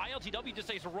command. ILTW just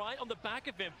stays right on the back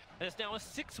of him, and it's now a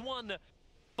 6-1-5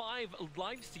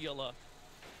 Lifestealer,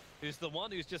 who's the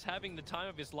one who's just having the time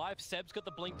of his life. Seb's got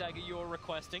the Blink Dagger you were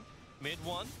requesting. Mid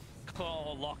one.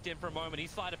 Oh, locked in for a moment.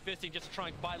 He's slider fisting just to try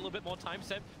and buy a little bit more time.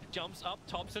 Seb jumps up,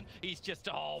 Thompson. He's just,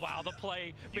 oh wow, the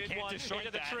play. Mid one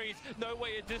into the trees. No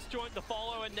way to disjoint the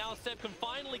follow, and now Seb can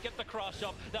finally get the crush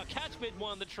off. They'll catch mid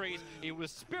one in the trees. He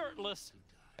was spiritless,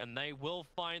 and they will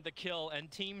find the kill.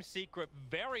 And Team Secret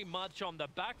very much on the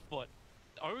back foot.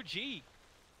 OG.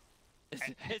 Is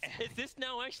this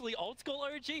now actually old school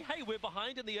OG? Hey, we're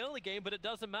behind in the early game, but it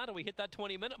doesn't matter. We hit that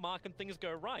 20-minute mark and things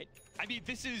go right. I mean,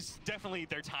 this is definitely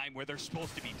their time where they're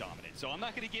supposed to be dominant. So I'm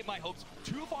not going to get my hopes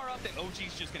too far up that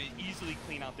OG's just going to easily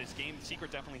clean out this game.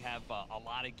 Secret definitely have a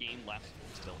lot of game left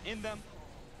still in them.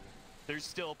 There's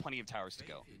still plenty of towers to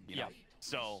go, you know?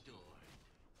 So,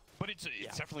 but it's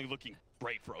definitely looking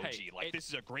great for OG. Hey, this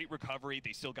is a great recovery.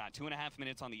 They still got 2.5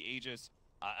 minutes on the Aegis.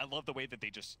 I love the way that they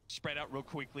just spread out real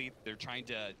quickly. They're trying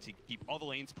to keep all the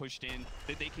lanes pushed in,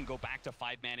 that they can go back to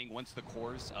 5-manning once the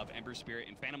cores of Ember Spirit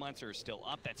and Phantom Lancer are still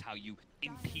up. That's how you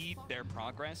impede their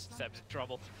progress. Seb's in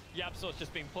trouble. YapzOr's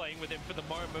just been playing with him for the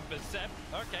moment, but Seb,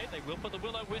 okay, they will put the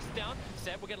Will-O-Wisp down.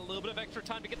 Seb will get a little bit of extra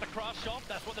time to get the crush off.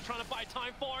 That's what they're trying to buy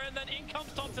time for, and then in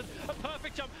comes Thompson. A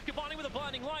perfect jump, combining with a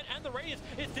blinding light and the radius.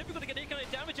 It's difficult to get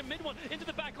economic damage in mid one into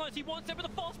the back lines. He wants it with a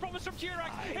false promise from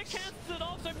Jirax. It cancels it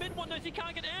off, so mid one knows he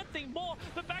can't get anything more,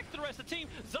 but back to the rest of the team.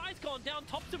 Zai's gone down.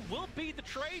 Thompson will be the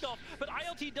trade-off, but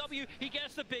ILTW, he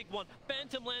gets the big one.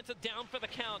 Phantom Lancer down for the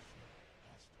count.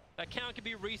 That count can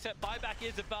be reset. Buyback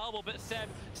is available, but Seb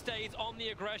stays on the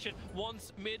aggression.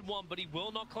 Wants mid one, but he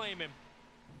will not claim him.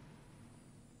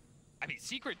 I mean,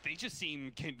 Secret, they just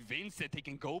seem convinced that they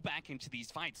can go back into these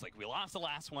fights. Like, we lost the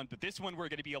last one, but this one we're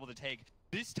going to be able to take.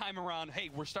 This time around, hey,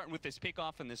 we're starting with this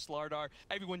pickoff and this Slardar.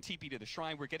 Everyone TP to the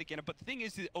shrine. We're going to get him. But the thing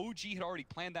is that OG had already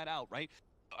planned that out, right?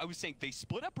 I was saying they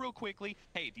split up real quickly.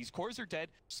 Hey, these cores are dead.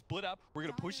 Split up. We're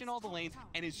going to push in all the lanes.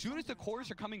 And as soon as the cores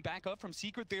are coming back up from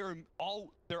Secret, they're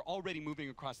already moving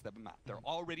across the map. They're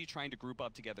already trying to group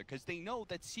up together because they know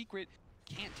that Secret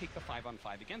can't take the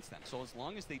 5-on-5 against them. So as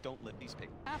long as they don't let these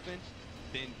picks happen,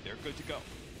 then they're good to go.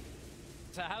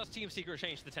 So how does Team Secret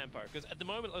change the tempo? Because at the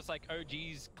moment it looks like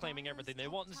OG's claiming everything. They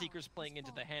want the Secrets playing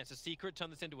into their hands. Does Secret turn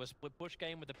this into a split push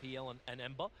game with the PL and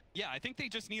Ember? Yeah, I think they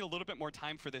just need a little bit more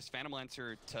time for this Phantom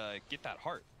Lancer to get that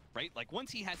heart, right? Like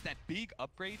once he has that big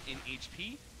upgrade in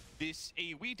HP, this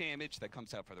AoE damage that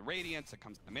comes out for the Radiance, that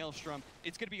comes to the Maelstrom,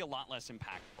 it's going to be a lot less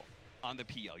impactful on the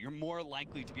PL. You're more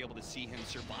likely to be able to see him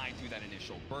survive through that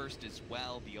initial burst as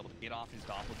well, be able to get off his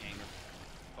doppelganger.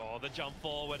 Oh, the jump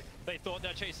forward. They thought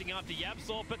they're chasing after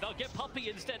YapzOr, but they'll get Puppey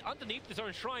instead underneath his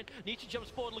own shrine. Nisha jumps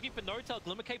forward looking for No-Tail.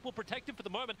 Glimmercape will protect him for the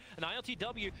moment. And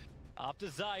ILTW, after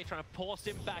Zai, trying to force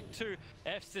him back to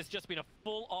F's, has just been a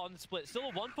full-on split. Still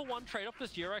a 1-for-1 trade-off.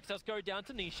 This Jirax does go down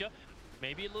to Nisha.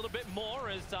 Maybe a little bit more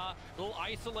as a little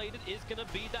isolated is going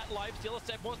to be that lifestealer.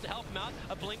 Seb wants to help him out.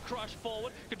 A blink crush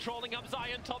forward, controlling up Zai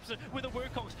and Thompson with a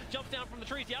Wukong. Jumps down from the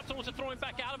trees. YapzOr wants to throw him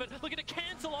back out of it. Looking to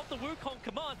cancel off the Wukong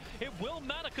command. It will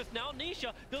matter because now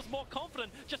Nisha feels more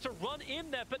confident just to run in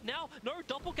there. But now no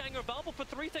doppelganger available for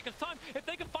 3 seconds time. If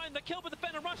they can find the kill with the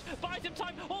Phantom Rush, buys him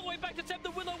time all the way back to Seb. The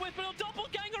Will-O-Wisp, but a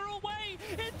doppelganger away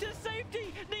into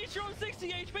safety. Nisha on 60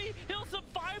 HP. He'll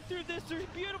survive through this through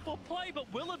beautiful play, but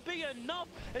will it be enough?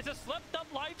 It's a slept-up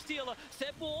lifestealer.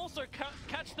 Seb will also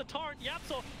catch the torrent.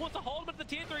 YapzOr wants to hold him at the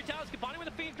tier 3 towers, combining with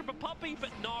a Fiend Grip of Puppey, but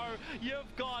no,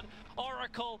 you've got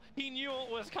Oracle. He knew it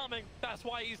was coming. That's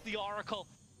why he's the Oracle,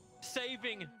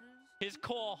 saving his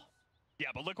core. Yeah,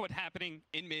 but look what's happening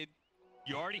in mid.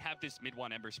 You already have this mid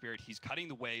one Ember Spirit. He's cutting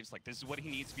the waves. Like, this is what he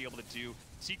needs to be able to do.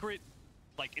 Secret,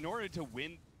 like, in order to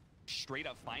win straight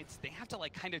up fights, they have to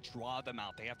like kind of draw them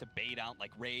out. They have to bait out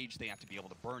like Rage. They have to be able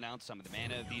to burn out some of the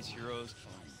mana of these heroes.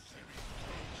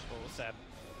 Oh, Seb,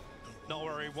 not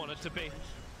where he wanted to be.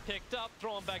 Picked up,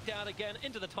 thrown back down again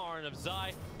into the torrent of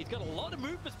Zai. He's got a lot of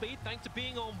movement speed thanks to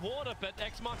being on water, but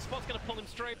X marks spot's going to pull him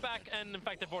straight back, and in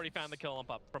fact they've already found the kill on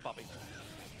from Puppey.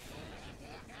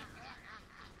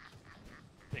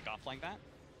 Pick off like that.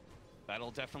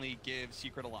 That'll definitely give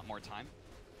Secret a lot more time.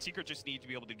 Secret just need to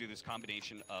be able to do this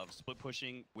combination of split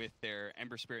pushing with their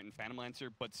Ember Spirit and Phantom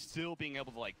Lancer, but still being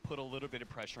able to like put a little bit of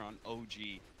pressure on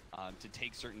OG to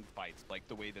take certain fights, like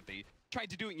the way that they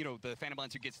tried to do it. You know, the Phantom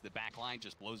Lancer gets to the back line,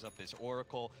 just blows up this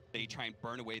Oracle. They try and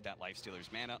burn away that Lifestealer's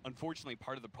mana. Unfortunately,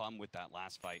 part of the problem with that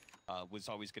last fight was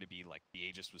always going to be like the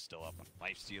Aegis was still up on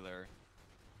Lifestealer.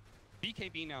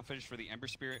 BKB now finished for the Ember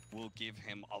Spirit will give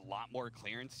him a lot more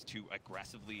clearance to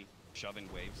aggressively shove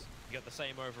in waves. You got the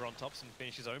same over on Thompson,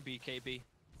 finish his own BKB.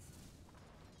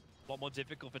 A lot more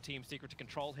difficult for Team Secret to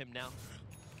control him now.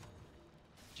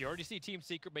 Do you already see Team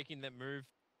Secret making that move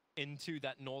into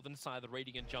that northern side of the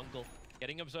Radiant jungle?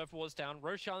 Getting Observer Wars down.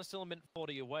 Roshan's still a minute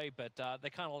 40 away, but they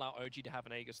can't allow OG to have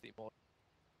an Aegis the Immortal.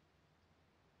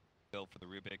 build for the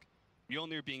Rubik.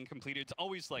 Mjolnir being completed, it's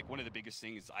always like one of the biggest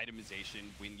things, itemization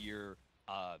when you're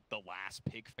the last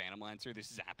pick Phantom Lancer. This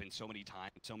has happened so many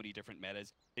times, so many different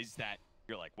metas, is that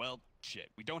you're like, well, shit,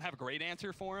 we don't have a great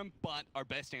answer for him, but our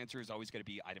best answer is always going to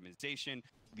be itemization.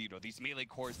 You know, these melee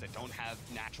cores that don't have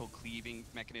natural cleaving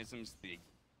mechanisms, they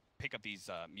pick up these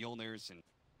Mjolnirs and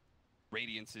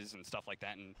Radiances and stuff like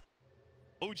that. And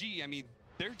OG, I mean,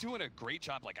 they're doing a great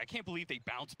job. Like, I can't believe they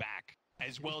bounced back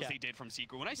as well as they did from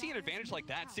Secret. When I see an advantage like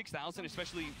that, 6,000,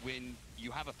 especially when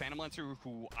you have a Phantom Lancer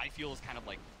who I feel is kind of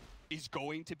like, is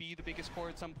going to be the biggest core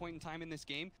at some point in time in this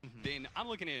game, then I'm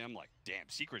looking at it and I'm like, damn,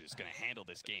 Secret is going to handle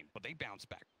this game. But they bounced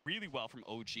back really well from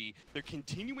OG. They're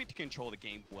continuing to control the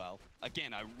game well.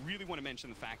 Again, I really want to mention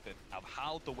the fact that of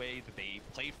how the way that they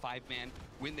played 5-man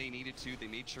when they needed to, they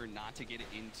made sure not to get it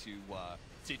into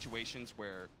situations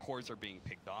where cores are being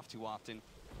picked off too often.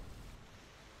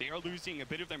 They are losing a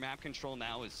bit of their map control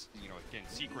now as, you know, again,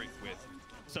 Secret with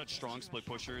such strong split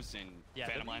pushers and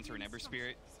Phantom Lancer and Ember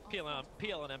Spirit.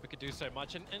 PL and Ember could do so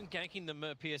much, and ganking them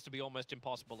appears to be almost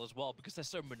impossible as well because they're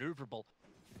so maneuverable.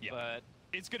 Yeah, but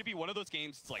it's going to be one of those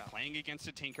games, it's like playing against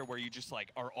a Tinker where you just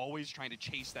like are always trying to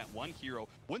chase that one hero.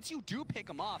 Once you do pick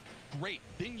them off, great.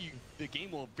 Then the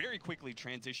game will very quickly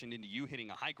transition into you hitting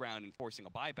a high ground and forcing a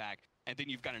buyback, and then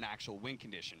you've got an actual win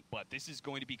condition. But this is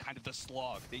going to be kind of the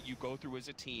slog that you go through as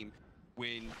a team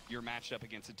when you're matched up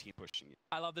against a team pushing you.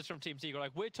 I love this from Team Secret.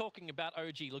 Like, we're talking about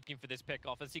OG looking for this pick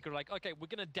off, and Secret like, okay, we're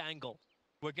going to dangle.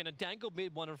 We're going to dangle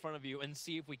mid one in front of you and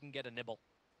see if we can get a nibble.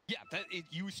 Yeah,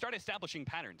 you start establishing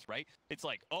patterns, right? It's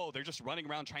like, oh, they're just running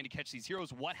around trying to catch these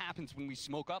heroes. What happens when we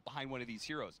smoke up behind one of these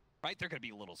heroes, right? They're going to be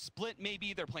a little split,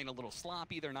 maybe. They're playing a little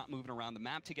sloppy. They're not moving around the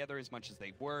map together as much as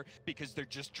they were because they're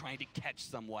just trying to catch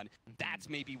someone. That's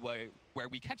maybe where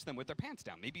we catch them with their pants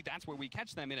down. Maybe that's where we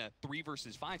catch them in a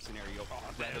 3-versus-5 scenario.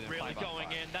 They're really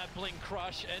going in. That Blink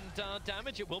Crush and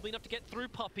damage. It will be enough to get through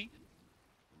Puppey.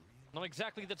 Not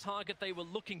exactly the target they were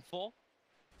looking for.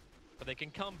 But they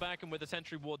can come back, and with the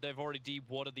Sentry Ward, they've already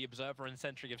de-warded the Observer and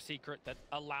Sentry of Secret that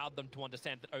allowed them to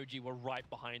understand that OG were right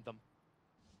behind them.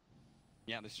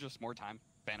 Yeah, this is just more time.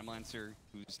 Phantom Lancer,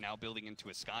 who's now building into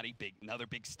a Scotty, another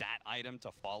big stat item to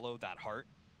follow that heart.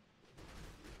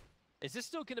 Is this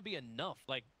still going to be enough?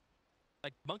 Like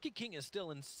Monkey King is still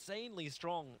insanely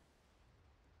strong.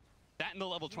 That in the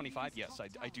level 25, yes,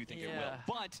 I do think it will.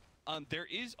 But there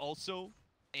is also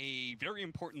a very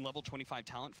important level 25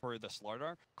 talent for the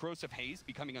Slardar. Corrosive Haze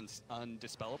becoming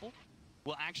undispellable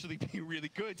will actually be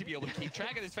really good to be able to keep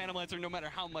track of this Phantom Lancer no matter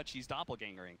how much he's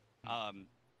doppelgangering.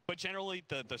 But generally,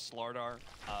 the Slardar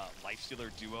Lifestealer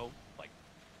duo, like,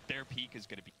 their peak is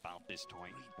going to be about this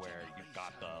point where you've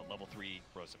got the level 3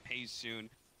 Corrosive Haze soon.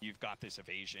 You've got this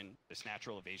evasion, this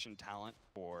natural evasion talent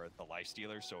for the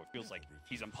Lifestealer, so it feels like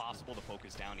he's impossible to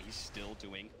focus down. He's still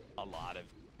doing a lot of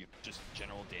just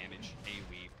general damage,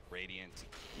 AoE, Radiant,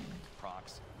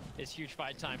 procs. It's huge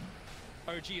fight time.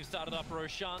 OG have started up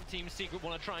Roshan. Team Secret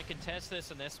want to try and contest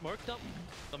this, and they're smoked up.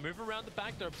 They'll move around the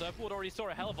back. Their Observer Ward already saw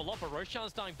a hell of a lot, but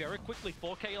Roshan's dying very quickly.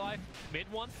 4k life, mid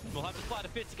one. We'll have to slide a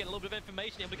fit to get a little bit of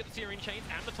information. Able to get the Syrian Chains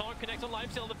and the Taunt connects on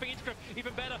Lifesteal. The Fiend's Grip,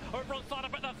 even better. Over on side,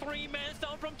 but the 3-man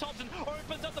stun from Thompson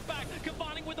opens up the back,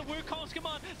 combining with the Wukong's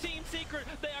command. Team Secret,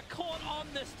 they are caught on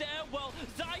the stairwell.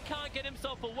 Zai can't get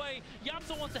himself away.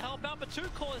 YapzOr wants to help out, but 2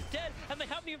 cores dead, and they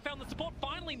haven't even found the support.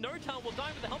 Finally, No Town will die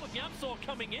with the help of YapzOr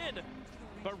coming in.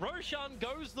 But Roshan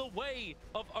goes the way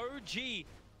of OG.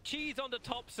 Cheese onto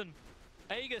Thompson.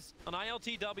 Aegis on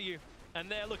ILTW. And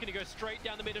they're looking to go straight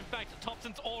down the mid. In fact,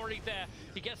 Thompson's already there.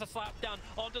 He gets a slap down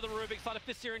onto the Rubik side of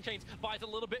Fist Syrian Chains. Buys a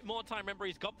little bit more time. Remember,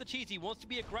 he's got the cheese. He wants to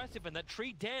be aggressive. And that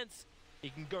tree dance, he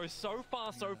can go so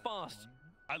far, so fast.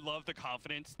 I love the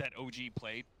confidence that OG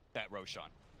played that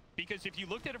Roshan. Because if you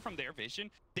looked at it from their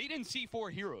vision, they didn't see 4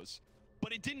 heroes.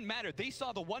 But it didn't matter. They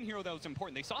saw the one hero that was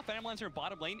important. They saw Phantom Lancer in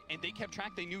bottom lane, and they kept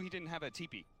track. They knew he didn't have a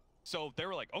TP. So they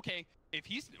were like, okay, if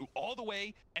he's all the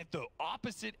way at the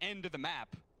opposite end of the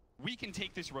map, we can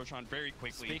take this Roshan very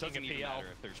quickly. Speaking it doesn't even PL, matter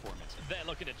if there's 4 minutes. They're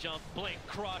looking to jump, blink,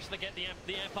 crush. They get the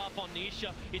amp up on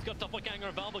Nisha. He's got doppelganger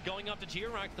available going after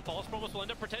Jirax. The false promise will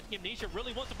end up protecting him. Nisha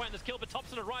really wants to find this kill, but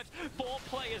Thompson arrives. 4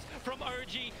 players from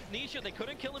OG. Nisha, they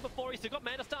couldn't kill him before. He's still got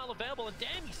mana style available, and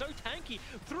damn, he's so tanky.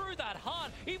 Through that heart,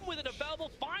 even with it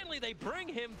available, finally they bring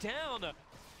him down.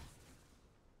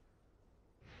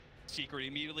 Secret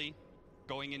immediately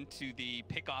going into the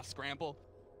pick-off scramble.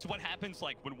 So what happens,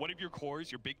 like, when one of your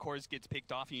cores, your big cores, gets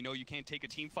picked off and you know you can't take a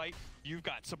team fight, you've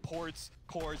got supports,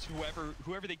 cores,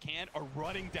 whoever they can are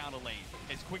running down a lane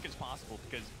as quick as possible,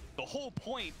 because the whole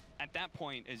point at that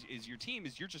point is your team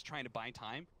is you're just trying to buy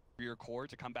time for your core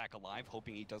to come back alive,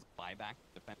 hoping he doesn't buy back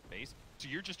the defense base. So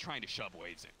you're just trying to shove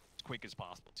waves in. as quick as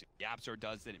possible. YapzOr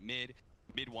does it at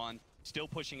mid one, still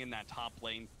pushing in that top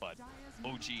lane, but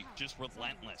OG just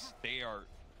relentless. They are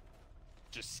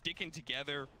just sticking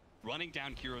together, running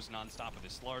down heroes nonstop with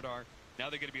this Slardar. Now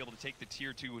they're going to be able to take the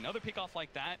tier 2. Another pick off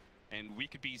like that, and we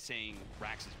could be saying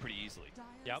Raxes pretty easily.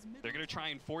 Yep. They're going to try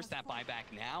and force that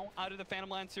buyback now out of the Phantom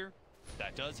Lancer.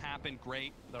 That does happen.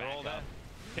 Great. They're all there.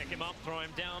 Pick him up, throw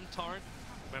him down, Torrent.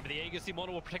 Remember, the Aegis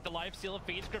immortal will protect the lifestealer.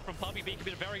 Feed script from Puppey being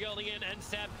committed very early in, and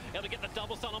Seb able to get the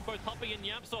double stun on both Puppey and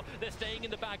YapzOr. They're staying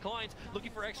in the back lines,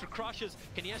 looking for extra crushes.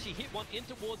 Can he actually hit one in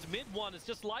towards mid one? It's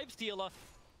just lifestealer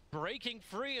breaking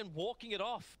free and walking it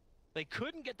off. They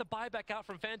couldn't get the buyback out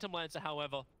from Phantom Lancer,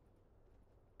 however.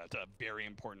 That's a very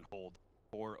important hold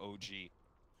for OG.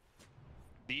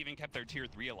 They even kept their tier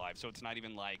 3 alive, so it's not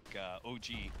even like OG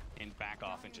can back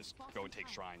off and just go and take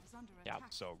Shrine. Yeah.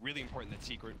 So really important that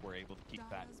Secret were able to keep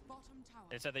that.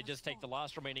 And so they just take the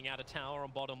last remaining outer tower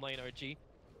on bottom lane OG.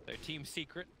 Their Team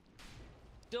Secret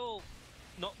still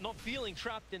not feeling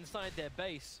trapped inside their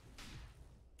base.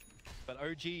 But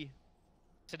OG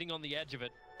sitting on the edge of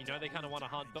it. You know they kind of want to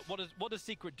hunt, but what does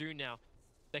Secret do now?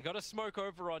 They got a smoke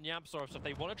over on YapzOr, so if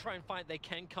they want to try and fight, they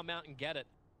can come out and get it.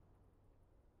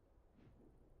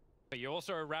 But you're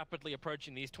also rapidly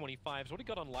approaching these 25s. What do you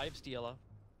got on Lifestealer?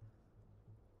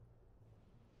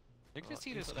 They're going to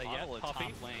see this model at top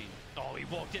lane. Oh, he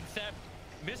walked in, Seb.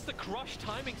 Missed the crush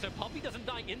timing, so Puppey doesn't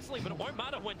die instantly, but it won't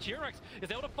matter when Jirax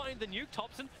is able to find the nuke.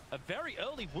 Thompson, a very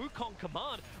early Wukong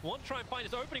command. Want to try and find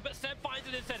his opening, but Seb finds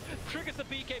it instead. Triggers the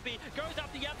BKB, goes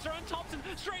out the YapzOr, and Thompson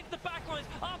straight to the backlines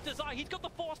after Zai. He's got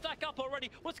the 4 stack up already.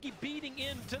 Whatski beating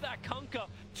into that Kunkka.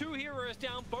 2 heroes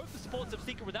down, both the supports of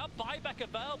Secret without buyback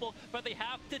available, but they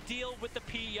have to deal with the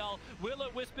PL. Willow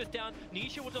whispers down.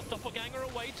 Nisha with the doppelganger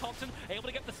away. Thompson able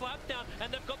to get the slap down,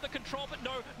 and they've got the control, but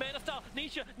no. Mana Star,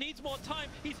 Nisha needs more time.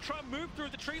 He's trying to move through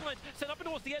the tree lines, set up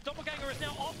towards the edge. Doppelganger is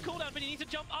now off cooldown, but he needs to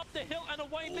jump up the hill and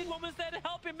away. Mid-one was there to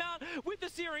help him out with the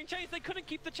Searing Chase. They couldn't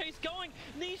keep the chase going.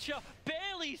 Nisha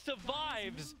barely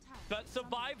survives, but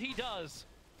survive he does.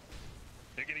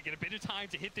 They're going to get a bit of time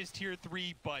to hit this tier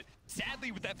 3, but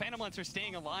sadly with that Phantom Lancer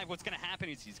staying alive, what's going to happen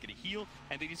is he's going to heal,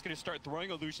 and then he's going to start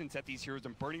throwing illusions at these heroes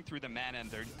and burning through the mana, and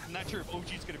I'm not sure if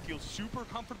OG is going to feel super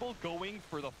comfortable going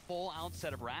for the full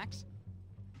outset of Rax.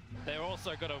 They're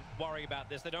also got to worry about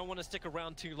this. They don't want to stick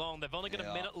around too long. They've only got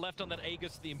a minute left on that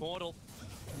Aegis the Immortal.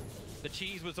 The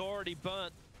cheese was already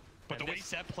burnt. But the way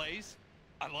Seb plays,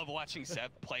 I love watching Seb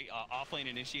play offlane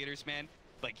initiators, man.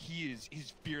 Like, he's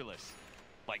fearless.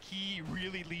 Like, he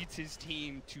really leads his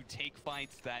team to take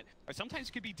fights that sometimes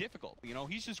could be difficult. You know,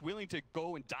 he's just willing to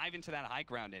go and dive into that high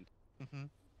ground. And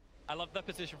I love that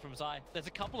position from Zai. There's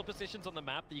a couple of positions on the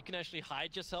map that you can actually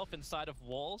hide yourself inside of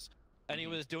walls. And he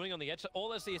was doing on the edge. So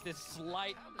all I see is this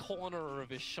slight corner of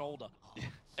his shoulder.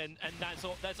 And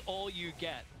that's all you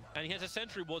get. And he has a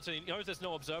sentry ward, so he knows there's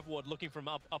no observe ward looking from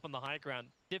up on the high ground.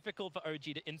 Difficult for OG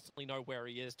to instantly know where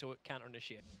he is to counter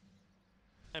initiate.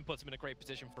 And puts him in a great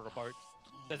position for a boat.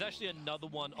 There's actually another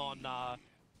one on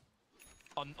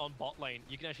bot lane.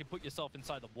 You can actually put yourself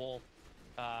inside the wall,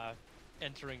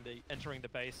 entering the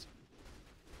base.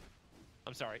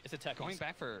 I'm sorry, it's a techie. Going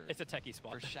back for it's a techie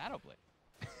spot. For Shadowblade.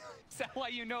 Is that why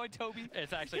you know it, Toby?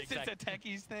 It's actually it's a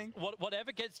techies thing.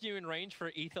 Whatever gets you in range for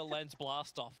Ether Lens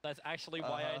Blast Off. That's actually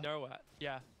why I know it.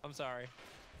 Yeah, I'm sorry.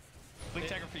 Blink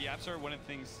Tagger for YapzOr, one of the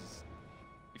things is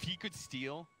if he could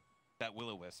steal that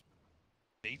Will-O-Wisp,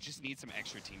 they just need some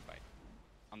extra team fight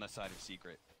on the side of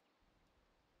Secret.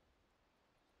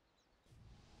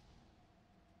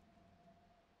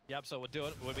 YapzOr would do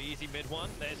it. It would be easy mid-one.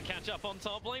 There's catch up on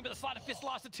top lane, but the Sleight of Fist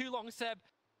lasted too long, Seb.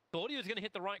 Thought he was going to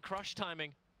hit the right crush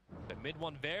timing. But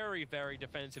mid-one, very, very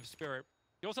defensive spirit.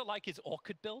 You also like his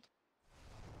Orchid build?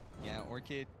 Yeah,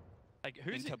 Orchid. Like,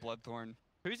 who's into Bloodthorn.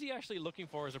 Who's he actually looking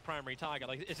for as a primary target?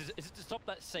 Like, is it to stop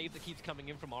that save that keeps coming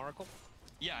in from Oracle?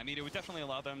 Yeah, I mean, it would definitely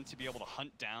allow them to be able to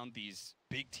hunt down these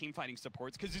big team fighting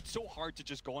supports, because it's so hard to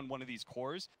just go on one of these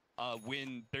cores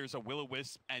when there's a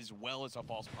Will-O-Wisp as well as a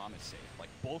False Promise save. Like,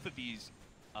 both of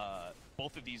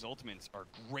these ultimates are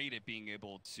great at being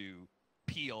able to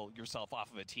peel yourself off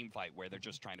of a team fight where they're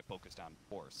just trying to focus down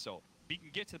force. So if you can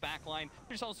get to the back line,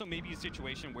 there's also maybe a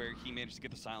situation where he managed to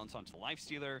get the silence onto the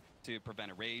Lifestealer to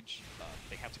prevent a rage.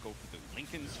 They have to go for the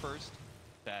Lincolns first.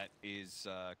 That is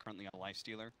currently on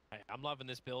Lifestealer. I'm loving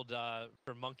this build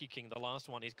for Monkey King, the last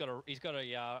one. He's got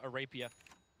a rapier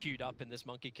queued up in this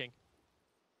Monkey King.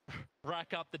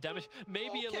 Rack up the damage.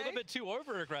 Maybe a little bit too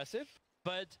over aggressive,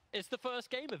 but it's the first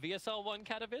game of ESL One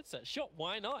Katowice. Sure,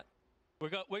 why not? We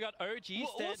got OG.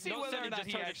 We'll see whether or not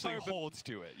he actually holds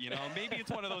to it. You know, maybe it's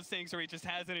one of those things where he just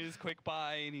has it in his quick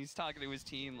buy and he's talking to his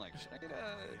team like, should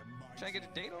I get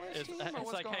a date on this team? Or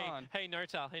what's like, going on? Hey,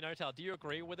 Notal, do you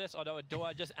agree with this, or do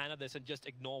I just enter this and just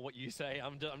ignore what you say?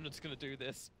 I'm just gonna do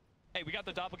this. Hey, we got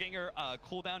the Doppelganger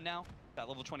cooldown now. That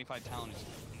level 25 talent is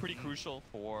pretty crucial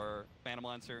for Phantom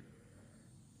Lancer.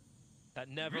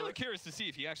 Really curious to see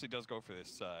if he actually does go for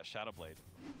this Shadow Blade.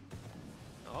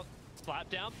 Oh. Slap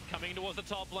down, coming towards the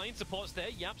top lane, supports there.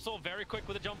 YapzOr very quick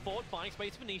with a jump forward, buying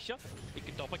space for Nisha. He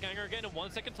can Doppelganger again in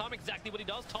 1 second time, exactly what he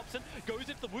does. Thompson goes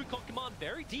into the Wukong command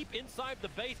very deep inside the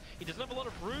base. He doesn't have a lot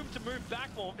of room to move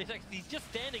back for him. He's just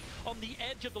standing on the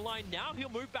edge of the line. Now he'll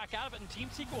move back out of it, and Team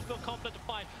Secret will feel confident to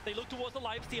fight. They look towards the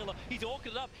Lifestealer. He's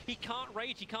orchid up. He can't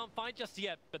rage, he can't fight just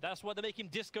yet, but that's why they make him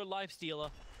Disco Lifestealer.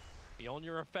 Beyond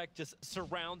your effect just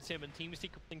surrounds him, and Team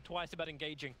Secret think twice about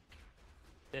engaging.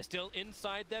 They're still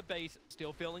inside their base,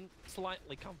 still feeling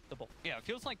slightly comfortable. Yeah, it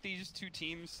feels like these two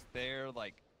teams, they're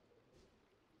like...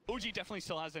 OG definitely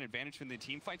still has an advantage from the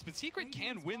team fights, but Secret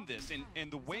can win this,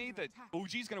 and the way that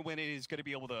OG's going to win it is going to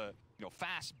be able to, you know,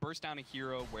 fast burst down a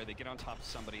hero where they get on top of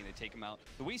somebody and they take him out.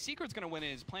 The way Secret's going to win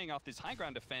it is playing off this high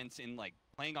ground defense and like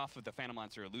playing off of the Phantom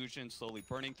Lancer illusion, slowly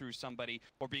burning through somebody,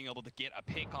 or being able to get a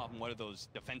pick off one of those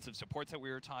defensive supports that we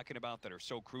were talking about that are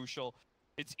so crucial.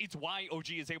 It's why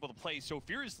OG is able to play so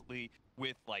fiercely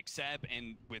with like Seb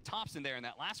and with Thompson there in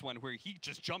that last one where he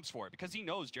just jumps for it because he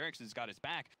knows Jerax has got his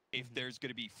back if there's going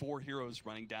to be 4 heroes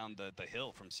running down the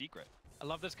hill from Secret. I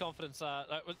love this confidence.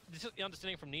 This is the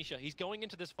understanding from Nisha. He's going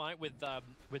into this fight with the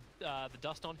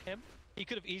dust on him. He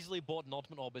could have easily bought an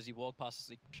ultimate orb as he walked past the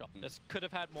secret shop. This could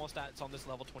have had more stats on this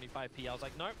level 25p. I was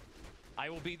like, nope. I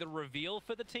will be the reveal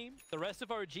for the team. The rest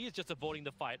of OG is just avoiding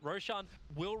the fight. Roshan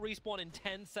will respawn in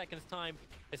 10 seconds time.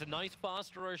 It's a nice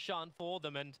fast Roshan for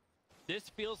them, and this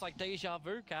feels like deja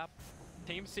vu, Cap.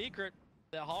 Team Secret,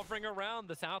 they're hovering around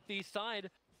the southeast side.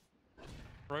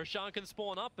 Roshan can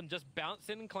spawn up and just bounce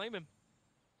in and claim him.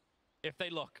 If they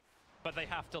look, but they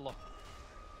have to look.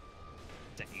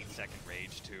 It's an 8-second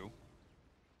rage too.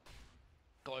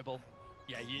 Global.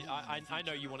 Yeah, I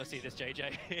know you want to see this,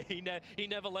 JJ. he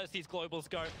never lets these globals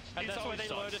go, and that's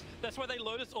why they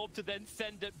load us orb to then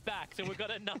send it back. So we've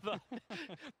got another.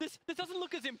 This doesn't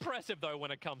look as impressive though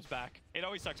when it comes back. It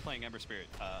always sucks playing Ember Spirit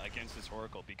against this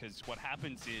Oracle because what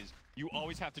happens is you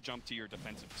always have to jump to your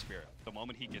defensive Spirit the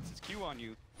moment he gets his Q on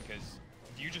you, because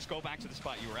if you just go back to the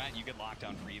spot you were at, you get locked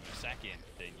down for even a second,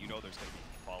 then you know there's going to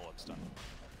be follow-up stuff.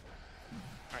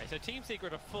 All right, so Team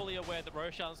Secret are fully aware that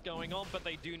Roshan's going on, but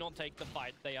they do not take the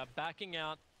fight. They are backing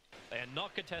out. They are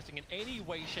not contesting in any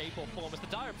way, shape, or form. As the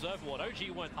Dire Observer Ward, OG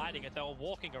weren't hiding it. They were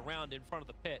walking around in front of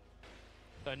the pit.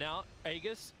 So now,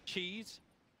 Aegis, Cheese,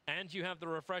 and you have the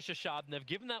Refresher Shard, and they've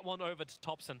given that one over to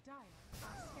Thompson.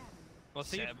 We'll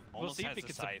see if he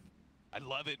can... I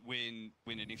love it when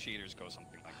initiators go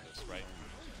something like this, right?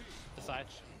 The side?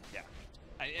 Yeah.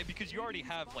 Because you already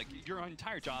have, like, your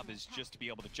entire job is just to be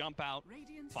able to jump out,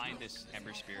 find this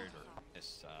Ember Spirit or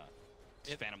this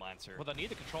Phantom Lancer. Well, they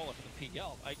need the controller for the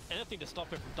PL. Anything to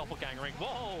stop him from doppelgangering.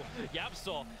 Whoa!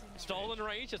 YapzOr, stolen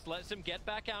rage, just lets him get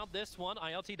back out this one.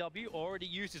 ILTW already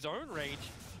used his own rage.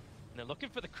 And they're looking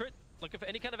for the crit, looking for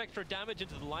any kind of extra damage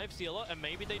into the Lifestealer, and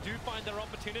maybe they do find their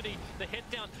opportunity. The hit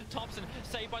down, Thompson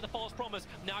saved by the false promise.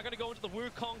 Now going to go into the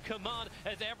Wukong command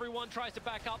as everyone tries to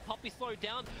back up. Puppey slowed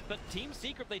down, but Team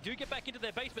Secret, they do get back into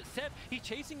their base, but Seb, he's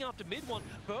chasing after mid one,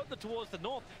 further towards the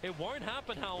north. It won't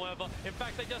happen, however. In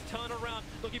fact, they just turn around,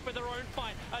 looking for their own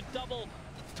fight. A double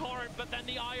torrent, but then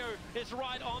the IO is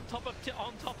right on top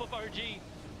of OG.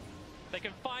 They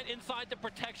can find inside the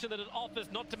protection that it offers,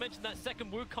 not to mention that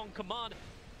second Wukong command.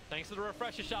 Thanks to the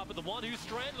Refresher Shard, but the one who's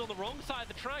stranded on the wrong side of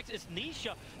the tracks is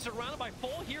Nisha, surrounded by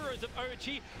 4 heroes of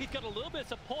OG. He's got a little bit of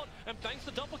support, and thanks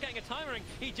to Doppelganger timering,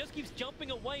 he just keeps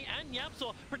jumping away, and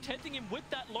YapzOr protecting him with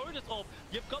that Lotus Orb.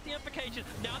 You've got the implication.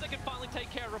 Now they can finally take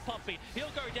care of Puppey.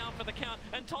 He'll go down for the count,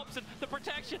 and Thompson, the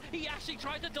protection, he actually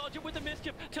tried to dodge it with the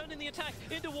mischief, turning the attack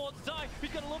in towards Zai, who's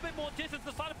got a little bit more distance.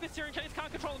 The side of Fist Searing Chains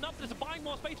can't control enough, but it's buying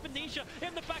more space for Nisha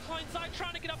in the backline side,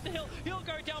 trying to get up the hill. He'll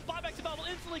go down, buybacks available,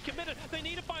 instantly committed. They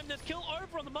need to find this kill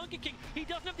over on the Monkey King. He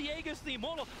doesn't have the Aegis, the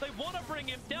Immortal. They want to bring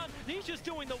him down. Nisha's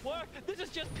doing the work. This is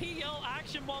just PL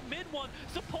action while mid one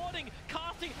supporting,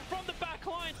 casting from the back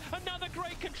lines. Another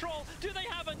great control. Do they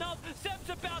have enough?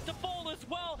 Seb's about to fall as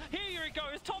well. Here he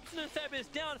goes. Thompson and Seb is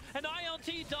down. And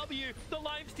ILTW, the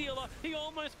Lifestealer, he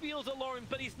almost feels alone,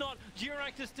 but he's not.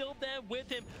 Jerax is still there with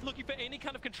him, looking for any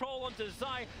kind of control onto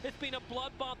Zai. It's been a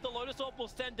bloodbath. The Lotus Orb will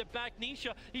send it back.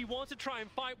 Nisha, he wants to try and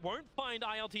fight, won't find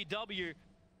ILTW.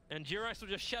 And Jerax will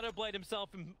just Shadow Blade himself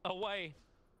away.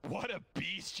 What a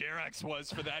beast Jerax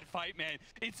was for that fight, man.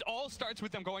 It all starts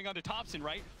with them going on to Thompson,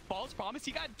 right? False promise.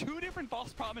 He got 2 different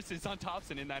false promises on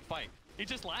Thompson in that fight. It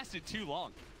just lasted too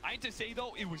long. I have to say,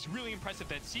 though, it was really impressive,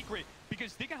 that Secret,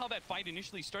 because think of how that fight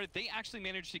initially started. They actually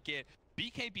managed to get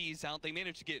BKBs out. They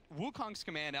managed to get Wukong's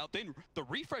command out. Then the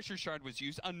refresher shard was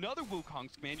used. Another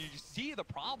Wukong's command. You see the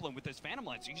problem with this Phantom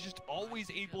Lance. He's just always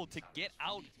able to get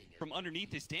out from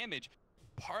underneath his damage.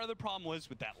 Part of the problem was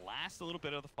with that last little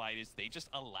bit of the fight is they just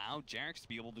allowed Jerax to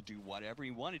be able to do whatever he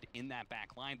wanted in that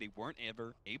back line. They weren't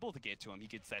ever able to get to him. He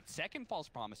gets that second false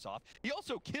promise off. He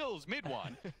also kills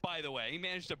Mid-One, by the way. He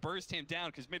managed to burst him down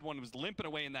because Mid-One was limping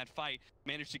away in that fight.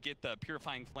 Managed to get the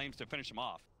Purifying Flames to finish him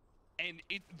off. And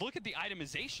look at the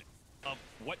itemization of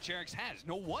what Jerax has.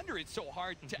 No wonder it's so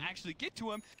hard to actually get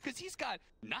to him, because he's got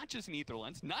not just an Ether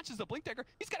Lens, not just a Blink Dagger,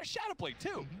 he's got a Shadow Blade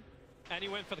too. And he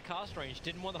went for the cast range.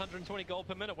 Didn't want the 120 gold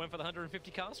per minute, went for the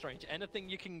 150 cast range. Anything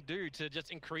you can do to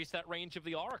just increase that range of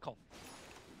the Oracle.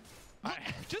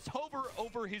 Just hover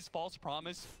over his false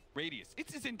promise radius.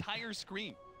 It's his entire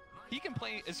screen. He can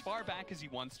play as far back as he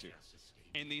wants to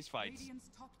in these fights.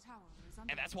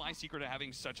 And that's why Secret are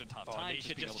having such a tough time.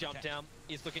 Nisha just jumped down.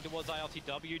 He's looking towards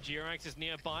ILTW. Jerax is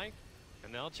nearby.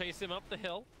 And they'll chase him up the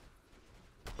hill.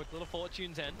 Quick little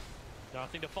Fortune's End.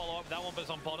 Nothing to follow up that one, but it's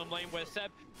on bottom lane where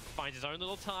Seb finds his own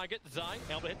little target. Zai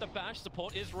able to hit the bash.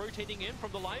 Support is rotating in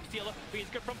from the life stealer. Being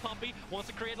good from Puppey. Wants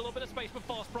to create a little bit of space for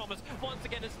false promise. Once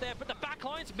again, it's there, but the back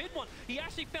line's Mid-One. He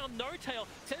actually found no tail.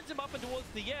 Sends him up and towards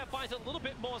the air. Finds a little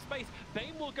bit more space.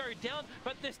 Bane will go down,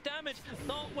 but this damage,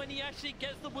 not when he actually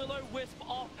gets the Will-O-Wisp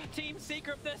off. Team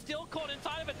Secret, they're still caught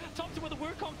inside of it. Thompson with a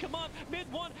Wukong command.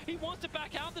 Mid-One, he wants to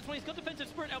back out this one. He's got defensive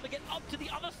spirit, able to get up to the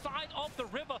other side of the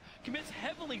river. Commits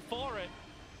heavily for it.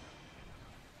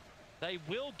 They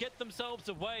will get themselves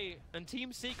away, and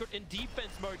Team Secret in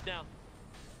defense mode now.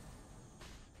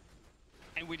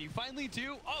 And when you finally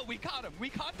do, oh, we caught him. We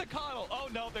caught the coddle. Oh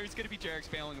no, there's going to be Jerax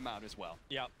bailing him out as well.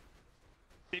 Yep.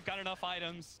 They've got enough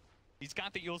items. He's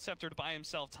got the Eul Scepter to buy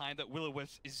himself time. That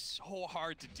Will-O-Wisp is so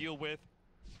hard to deal with.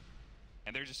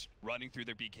 And they're just running through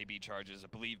their BKB charges. I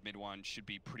believe Mid-One should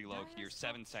be pretty low here.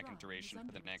 7-second duration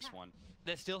for the next one.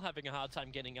 They're still having a hard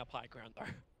time getting up high ground though.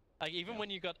 Like, even when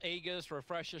you got Aegis,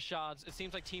 Refresher Shards, it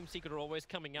seems like Team Secret are always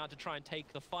coming out to try and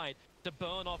take the fight, to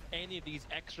burn off any of these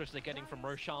extras they're getting from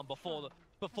Roshan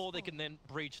before they can then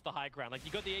breach the high ground. Like,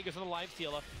 you got the Aegis and the Life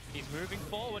Stealer. He's moving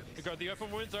forward. You got the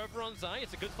open wounds over on Zai.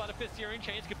 It's a good start of Fistarian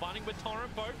Chains combining with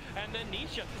Torrent Boat. And then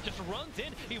Nisha just runs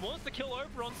in. He wants to kill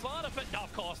over on Slaughter, but no,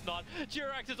 of course not.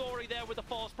 Jerax is already there with the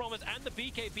false promise and the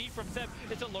BKB from Seb.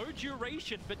 It's a low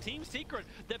duration, but Team Secret,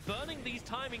 they're burning these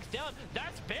timings down.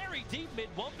 That's very deep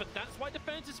Mid-One, but that's why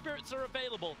defensive spirits are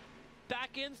available.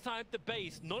 Back inside the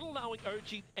base, not allowing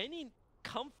OG any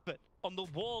comfort on the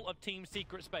wall of Team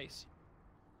Secret space.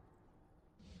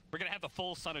 We're going to have the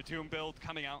full Son of Doom build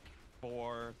coming out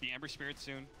for the Ember Spirit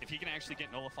soon. If he can actually get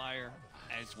Nullifier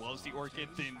as well as the Orchid,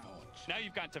 then now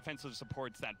you've got defensive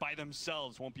supports that by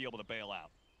themselves won't be able to bail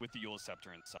out with the Eul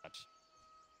Scepter and such.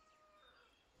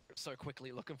 So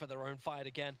quickly looking for their own fight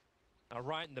again.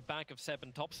 Right in the back of Seb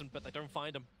and Thompson, but they don't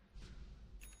find him.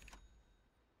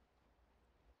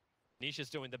 Nisha's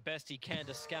doing the best he can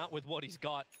to scout with what he's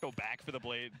got. Go back for the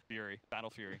Blade Fury, Battle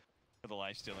Fury for the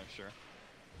Life Stealer, sure.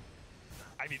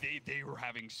 I mean, they were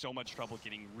having so much trouble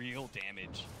getting real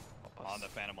damage on the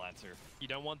Phantom Lancer. You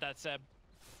don't want that, Seb.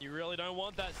 You really don't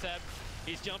want that, Seb.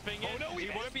 He's jumping in. Oh, no, he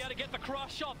won't be able to get the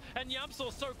crush off. And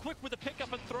YapzOr so quick with the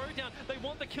pickup and throwdown. They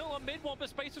want the kill on Mid-One, but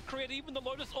space was created. Even the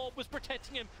Lotus Orb was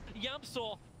protecting him.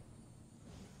 YapzOr,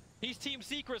 he's Team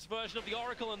Secret's version of the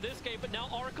Oracle in this game, but now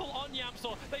Oracle on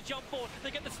YapzOr. They jump forward, they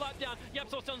get the slap down.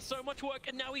 YapzOr's done so much work,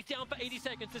 and now he's down for 80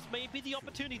 seconds. This may be the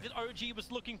opportunity that OG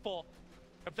was looking for.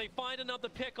 If they find another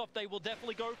pickoff, they will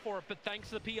definitely go for it, but thanks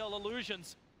to the PL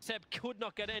illusions, Seb could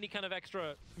not get any kind of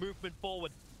extra movement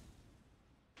forward.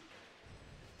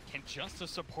 Can just a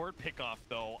support pickoff,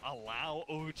 though, allow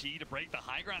OG to break the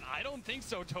high ground? I don't think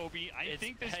so, Toby. I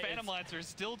think this Phantom Lancer is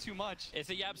still too much. It's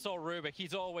a YapzOr Rubik.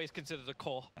 He's always considered a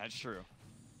core. That's true.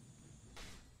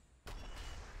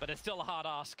 But it's still a hard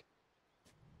ask.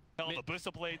 The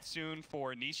Booster Blade soon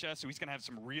for Nisha, so he's going to have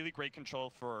some really great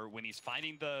control for when he's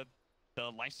fighting the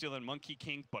Lifesteal and Monkey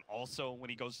King, but also when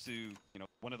he goes to, you know,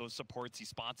 one of those supports, he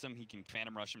spots him, he can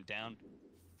Phantom Rush him down.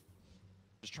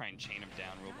 Just try and chain him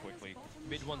down real quickly.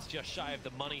 Mid-One's just shy of the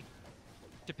money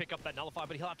to pick up that Nullify,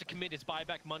 but he'll have to commit his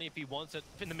buyback money if he wants it.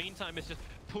 In the meantime, it's just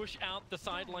push out the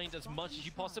side lanes as much as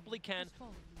you possibly can.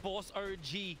 Force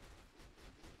OG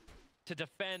to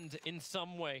defend in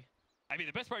some way. I mean,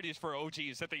 the best part is for OG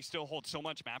is that they still hold so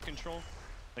much map control.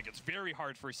 Like, it's very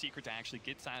hard for a Secret to actually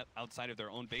get outside of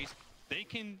their own base. they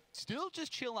can still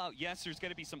just chill out. Yes, there's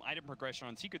going to be some item progression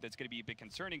on Secret that's going to be a bit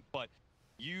concerning, but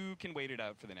you can wait it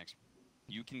out for the next.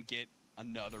 You can get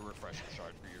another refresher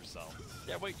shard for yourself.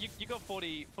 Yeah, wait, you got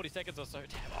 40 seconds or so.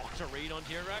 Damn, to read on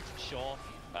Jaradat, sure.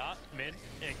 Mid,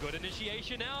 and good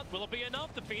initiation out. Will it be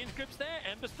enough? The Fiend's grip's there.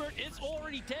 Ember Spirit is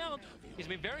already down. He's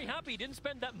been very happy he didn't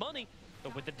spend that money.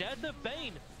 But with the death of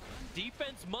Bane,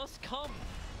 defense must come.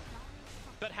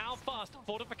 But how fast?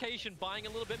 Fortification, buying a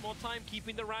little bit more time,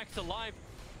 keeping the racks alive.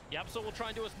 YapzOr will try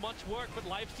and do as much work, but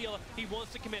Lifestealer, he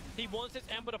wants to commit. He wants this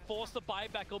Ember to force the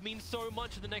buyback. It'll mean so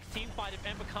much in the next team fight if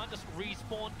Ember can't just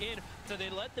respawn in. So they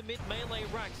let the mid melee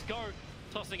racks go.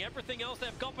 Tossing everything else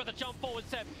they've got for the jump forward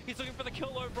step. He's looking for the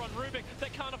kill over on Rubik. They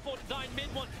can't afford to die in mid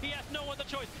one. He has no other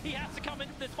choice. He has to come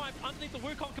into this fight underneath the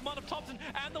Wukong command of Thompson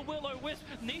and the Will-O-Wisp.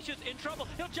 Nisha's in trouble.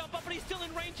 He'll jump up, but he's still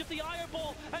in range of the IO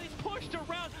ball, and he's pushed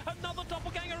around. Another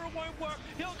doppelganger, it won't work.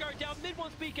 He'll go down. Mid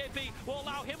one's BKB will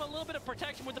allow him a little bit of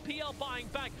protection with the PL buying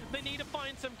back. They need to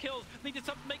find some kills. They need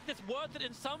to make this worth it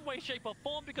in some way, shape, or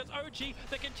form, because OG,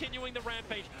 they're continuing the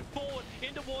rampage. Forward,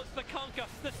 in towards the Conquer.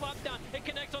 The slap down. It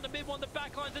connects on the mid one, the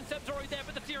backlines, and Seb's already there,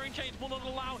 but the searing chains will not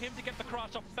allow him to get the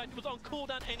crush off. In fact, it was on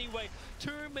cooldown anyway.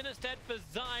 2 minutes dead for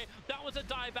Zai. That was a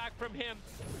die back from him.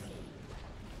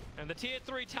 And the tier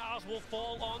 3 towers will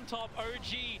fall on top.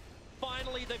 OG,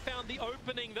 finally they found the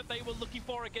opening that they were looking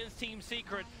for against Team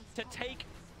Secret to take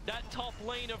that top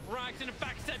lane of Rags. And in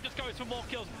fact, Seb just goes for more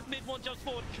kills. Mid one jumps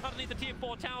forward underneath the tier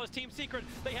 4 towers. Team Secret,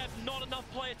 they have not enough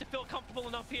players to feel comfortable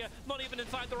enough here. Not even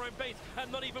inside their own base,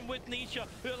 and not even with Nisha,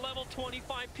 who are level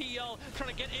 25 PL, trying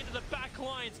to get into the back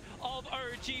lines of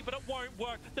OG, but it won't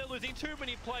work. They're losing too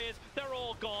many players. They're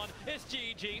all gone. It's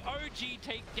GG. OG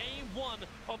take game 1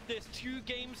 of this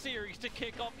 2-game series to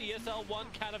kick off ESL One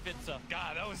Katowice.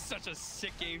 God, that was such a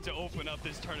sick game to open up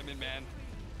this tournament, man.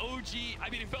 OG,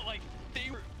 I mean, it felt like they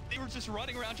were just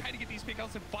running around trying to get these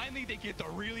pickouts, and finally they get the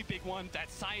really big one, that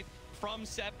scythe from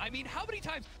Seb. I mean, how many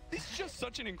times? This is just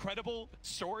such an incredible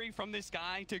story from this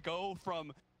guy to go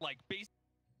from, like, basically